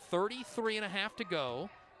go, 33.5 to go.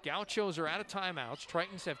 Gauchos are out of timeouts.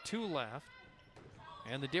 Tritons have 2 left.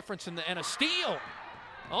 And the difference and a steal.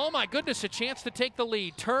 Oh my goodness, a chance to take the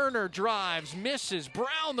lead. Turner drives, misses,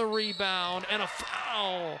 Brown the rebound, and a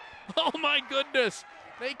foul. Oh my goodness.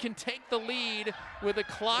 They can take the lead with a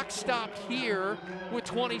clock stopped here with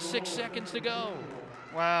 26 seconds to go.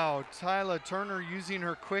 Wow, Tyla Turner using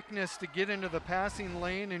her quickness to get into the passing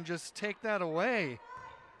lane and just take that away.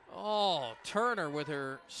 Oh, Turner with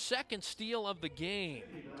her 2nd steal of the game.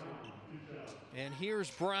 And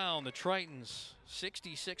here's Brown, the Tritons,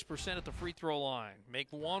 66% at the free throw line. Make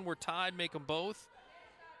one, we're tied, make them both.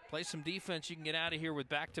 Play some defense, you can get out of here with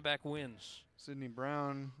back-to-back wins. Sydney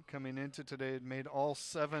Brown coming into today had made all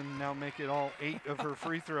 7, now make it all 8 of her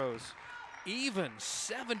free throws. Even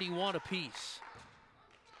 71 apiece.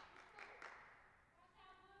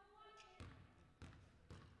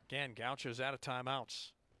 Again, Gauchos out of timeouts.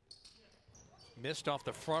 Missed off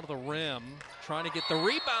the front of the rim, trying to get the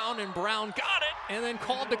rebound, and Brown got it, and then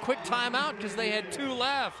called the quick timeout because they had 2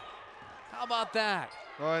 left. How about that?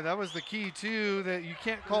 Boy, that was the key, too, that you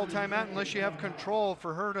can't call timeout unless you have control.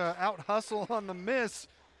 For her to out-hustle on the miss,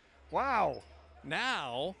 wow.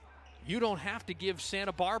 Now, you don't have to give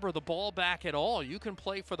Santa Barbara the ball back at all. You can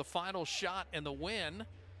play for the final shot and the win.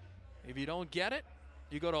 If you don't get it,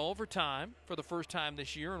 you go to overtime for the first time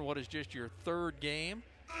this year in what is just your 3rd game.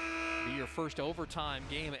 Be your first overtime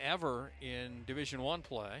game ever in Division I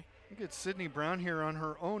play. Look at Sydney Brown here on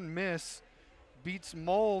her own miss. Beats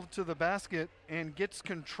Mole to the basket and gets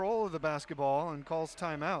control of the basketball and calls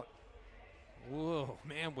timeout. Whoa,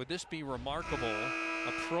 man, would this be remarkable?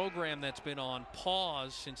 A program that's been on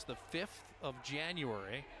pause since the 5th of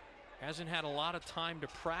January. Hasn't had a lot of time to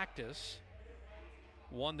practice.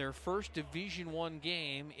 Won their first Division I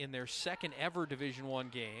game in their 2nd ever Division I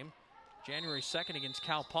game. January 2nd against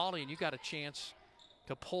Cal Poly, and you got a chance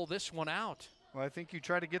to pull this one out. Well, I think you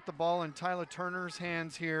try to get the ball in Tyla Turner's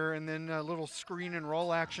hands here, and then a little screen and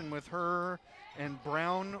roll action with her and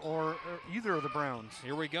Brown, or either of the Browns.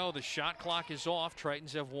 Here we go. The shot clock is off.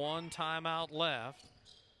 Tritons have 1 timeout left.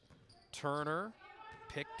 Turner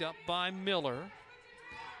picked up by Miller.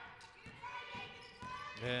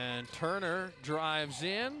 And Turner drives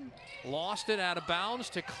in, lost it out of bounds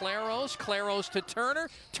to Claros. Claros to Turner.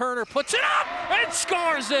 Turner puts it up and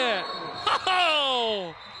scores it.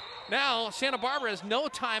 Oh! Now Santa Barbara has no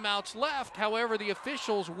timeouts left. However, the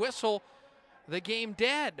officials whistle the game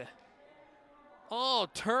dead. Oh,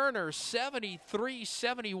 Turner,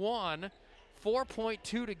 73-71, 4.2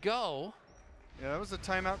 to go. Yeah, that was a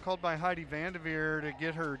timeout called by Heidi Vandeveer to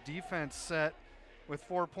get her defense set with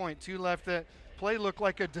 4.2 left. That play looked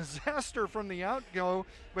like a disaster from the out-go,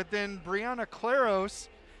 but then Brianna Claros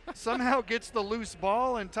somehow gets the loose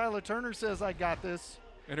ball, and Tyla Turner says, I got this.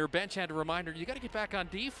 And her bench had to remind her, you got to get back on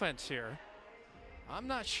defense here. I'm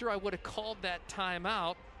not sure I would have called that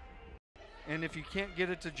timeout. And if you can't get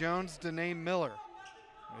it to Jones, Danae Miller.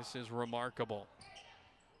 This is remarkable.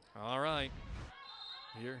 All right.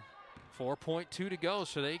 Here, 4.2 to go,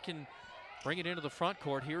 so they can bring it into the front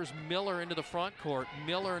court. Here's Miller into the front court.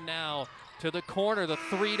 Miller now to the corner. The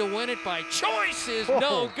three to win it by choice is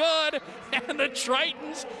no good. And the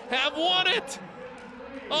Tritons have won it.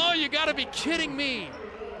 Oh, you got to be kidding me.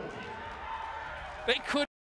 They could